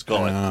what the kids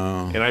call it.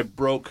 Oh. And I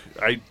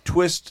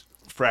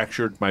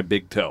fractured my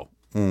big toe.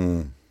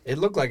 It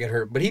looked like it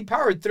hurt, but he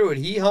powered through it.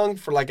 He hung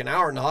for like an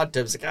hour in the hot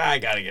tub. He's like, I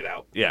got to get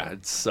out. Yeah,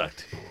 it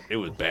sucked. It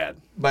was bad.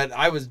 But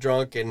I was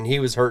drunk and he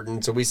was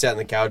hurting, so we sat on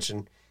the couch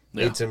and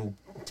Yeah. ate some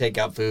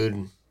takeout food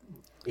and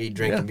eat,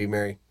 drink, and be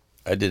merry.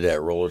 I did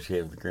that roller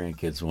skate with the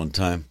grandkids one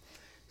time.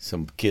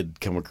 Some kid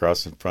come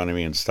across in front of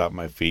me and stopped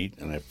my feet,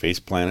 and I face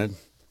planted.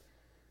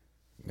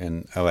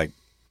 And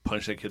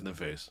Punch that kid in the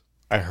face.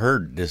 I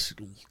heard this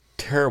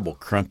terrible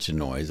crunching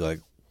noise. Like,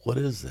 what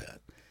is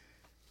that?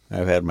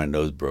 I've had my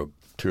nose broke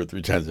 2 or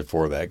 3 times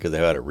before that because I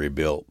had it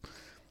rebuilt.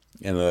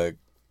 And they're like,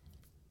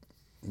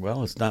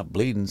 well, it's not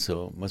bleeding,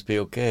 so it must be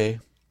okay.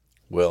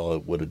 Well,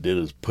 what it did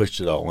is pushed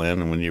it all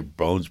in, and when your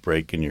bones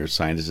break in your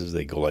sinuses,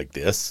 they go like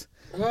this.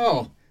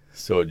 Oh.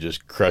 So it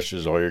just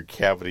crushes all your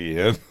cavity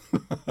in.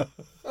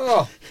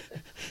 Oh.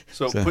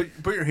 So put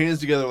your hands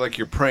together like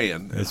you're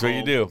praying. That's what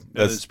you do.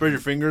 And then spread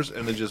your fingers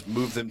and then just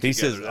move them He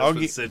together. says, That's I'll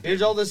what get- Sid did.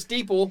 Here's all the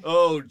steeple.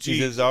 Oh, He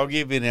geez. says, I'll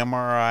give you an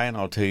MRI, and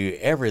I'll tell you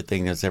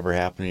everything that's ever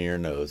happened to your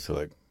nose. So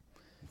like,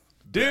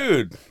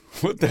 dude,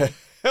 what the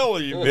hell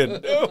have you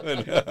been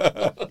doing?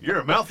 You're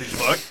a mouthy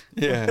fuck.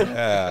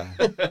 Yeah.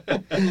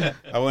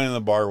 I went in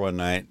the bar one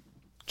night.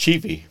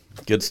 Chiefy,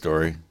 good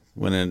story.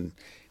 Went in,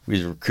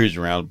 we were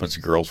cruising around, a bunch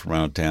of girls from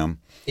around town.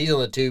 He's on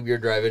the tube. You're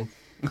driving.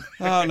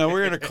 Oh, no, we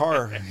were in a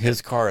car, his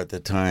car at the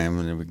time,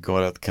 and we go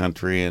out the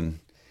country, and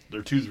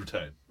Their tubes were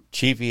tied.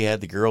 Chiefy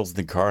had the girls in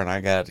the car, and I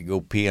got to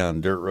go pee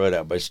on dirt road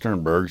out by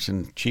Sternberg's,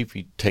 and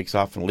Chiefy takes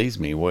off and leaves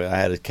me. Well, I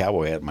had a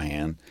cowboy hat in my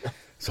hand.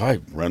 So I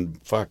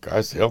run, I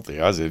was healthy.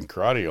 I was in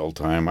karate all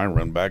the time. I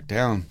run back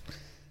down.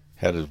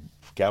 Had a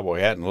cowboy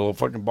hat and a little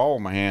fucking ball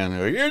in my hand.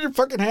 Here's your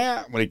fucking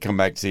hat. When he come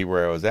back to see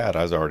where I was at,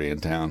 I was already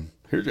in town.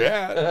 Here's your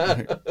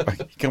hat.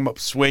 He come up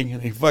swinging.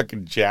 He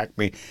fucking jacked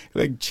me.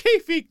 Like,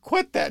 Chiefy,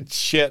 quit that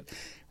shit.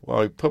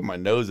 Well, he put my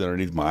nose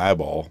underneath my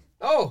eyeball.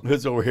 Oh.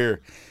 It's over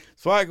here.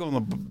 So I go in the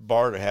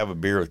bar to have a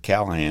beer with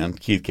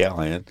Keith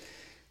Callahan.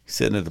 He's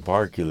sitting at the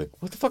bar. He's like,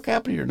 what the fuck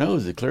happened to your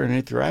nose? It clear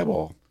underneath your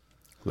eyeball.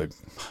 Like,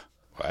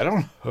 I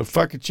don't know.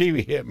 Fucking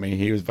Chiefy hit me.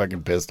 He was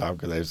fucking pissed off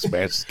because I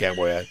smashed his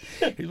cowboy hat.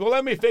 He's, well,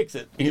 let me fix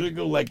it. He would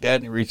go like that,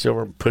 and he reached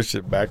over and pushed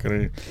it back.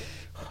 And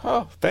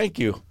oh, thank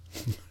you.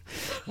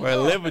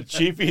 Well, I lived with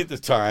Chiefy at the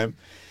time.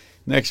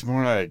 Next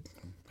morning,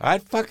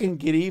 I'd fucking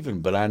get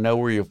even, but I know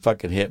where you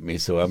fucking hit me,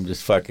 so I'm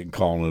just fucking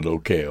calling it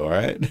okay, all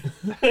right?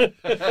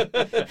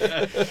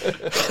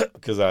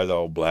 Because I was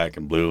all black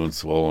and blue and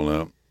swollen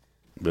up.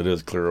 But it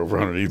was clear over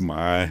underneath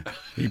my eye.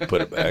 He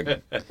put it back.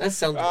 That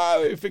sounds.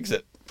 Fix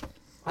it.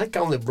 I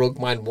only broke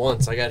mine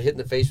once. I got hit in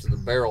the face with a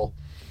barrel.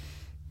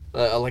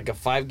 Like a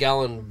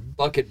 5-gallon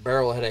bucket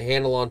barrel. It had a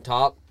handle on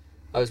top.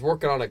 I was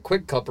working on a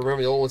quick cup.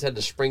 Remember the old ones had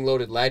the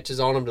spring-loaded latches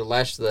on them to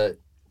latch the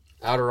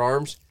outer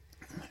arms?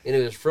 And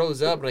it was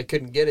froze up, and I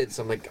couldn't get it.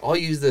 So I'm like, I'll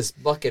use this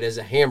bucket as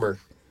a hammer.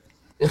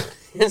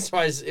 And so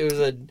it was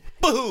a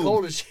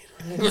cold as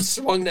shit. I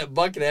swung that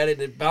bucket at it,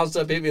 and it bounced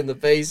up, hit me in the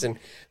face. And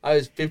I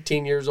was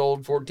 15 years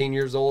old, 14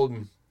 years old,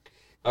 and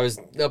I was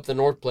up the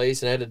North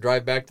Place, and I had to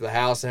drive back to the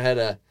house. I had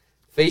a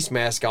face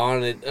mask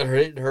on, and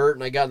it hurt,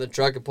 and I got in the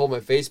truck and pulled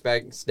my face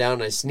mask down,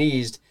 and I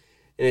sneezed,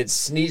 and it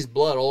sneezed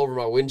blood all over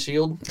my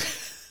windshield.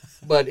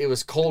 But it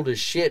was cold as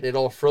shit, and it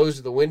all froze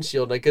to the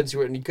windshield, and I couldn't see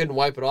it, and you couldn't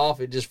wipe it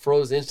off. It just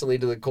froze instantly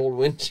to the cold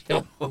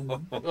windshield.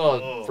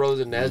 Oh,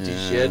 frozen nasty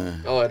shit.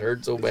 Oh, it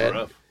hurt so bad.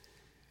 Rough.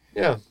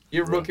 Yeah.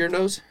 You ever broke your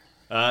nose?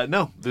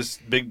 No. This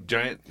big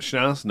giant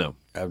schnauz? No.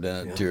 I've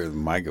done it too with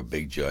Micah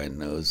Big Giant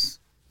Nose.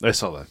 I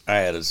saw that. I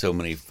had it so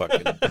many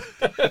fucking...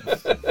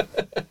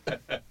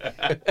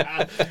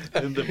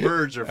 And the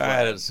birds are I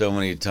had flying. it so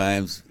many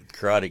times.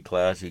 Karate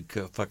class, you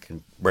kept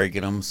fucking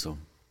breaking them, so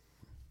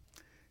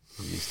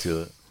I'm used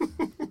to it.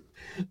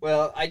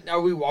 Well,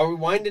 are we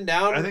winding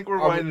down? I think we're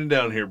winding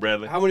down here,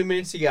 Bradley. How many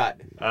minutes you got?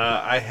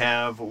 I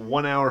have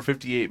 1 hour,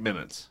 58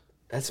 minutes.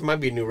 That might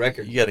be a new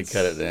record. You got to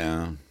cut it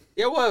down.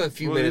 Yeah, we'll have a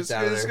few minutes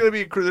out of This is there.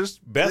 going to be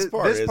Best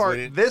part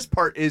is This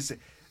part is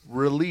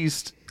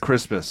released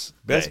Christmas.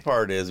 Best Day.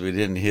 part is we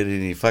didn't hit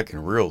any fucking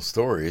real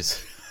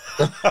stories.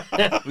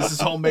 This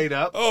is all made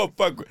up. Oh,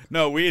 fuck.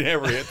 No, we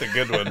never hit the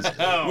good ones.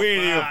 We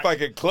ain't even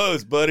fucking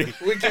close, buddy.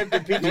 We kept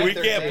it PG-13. We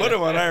can't put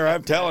them on there,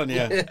 I'm telling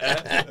you.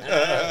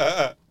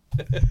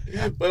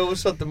 Well, we'll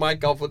shut the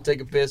mic off. We'll take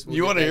a piss.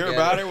 You want to hear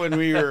about it when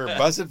we were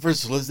busted for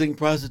soliciting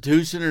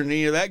prostitution or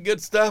any of that good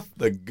stuff?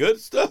 The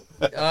good stuff?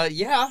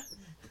 Yeah.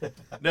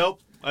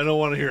 Nope, I don't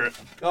want to hear it.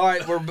 All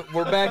right,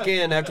 we're back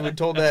in after we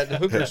told that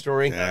hooker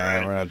story.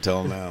 Yeah, we're not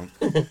telling them.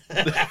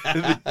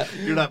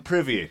 You're not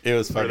privy. It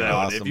was for fucking that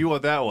one. awesome. If you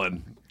want that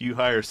one, you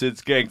hire Sid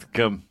Skank to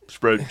come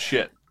spread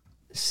shit.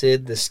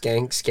 Sid the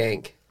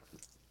Skank.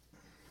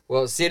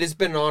 Well, Sid, it's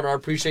been an honor. I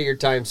appreciate your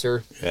time,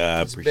 sir. Yeah,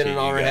 I It's appreciate been an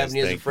honor you guys. having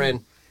you as a Thank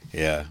friend.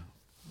 Yeah,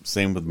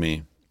 same with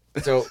me.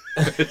 So,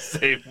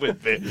 Same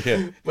with me.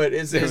 Yeah, but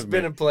it's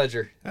been a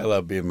pleasure. I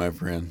love being my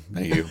friend.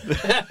 Thank you.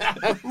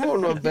 I'm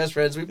one of my best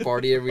friends. We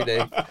party every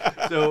day.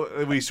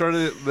 So we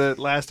started the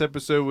last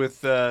episode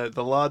with the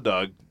law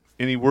dog.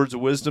 Any words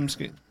of wisdom,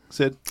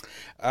 Sid?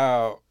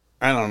 I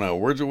don't know.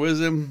 Words of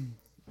wisdom?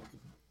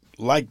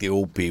 Like the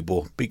old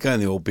people. Be kind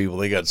of the old people.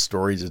 They got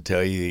stories to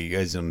tell you that you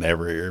guys will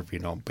never hear if you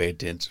don't pay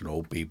attention to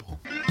old people.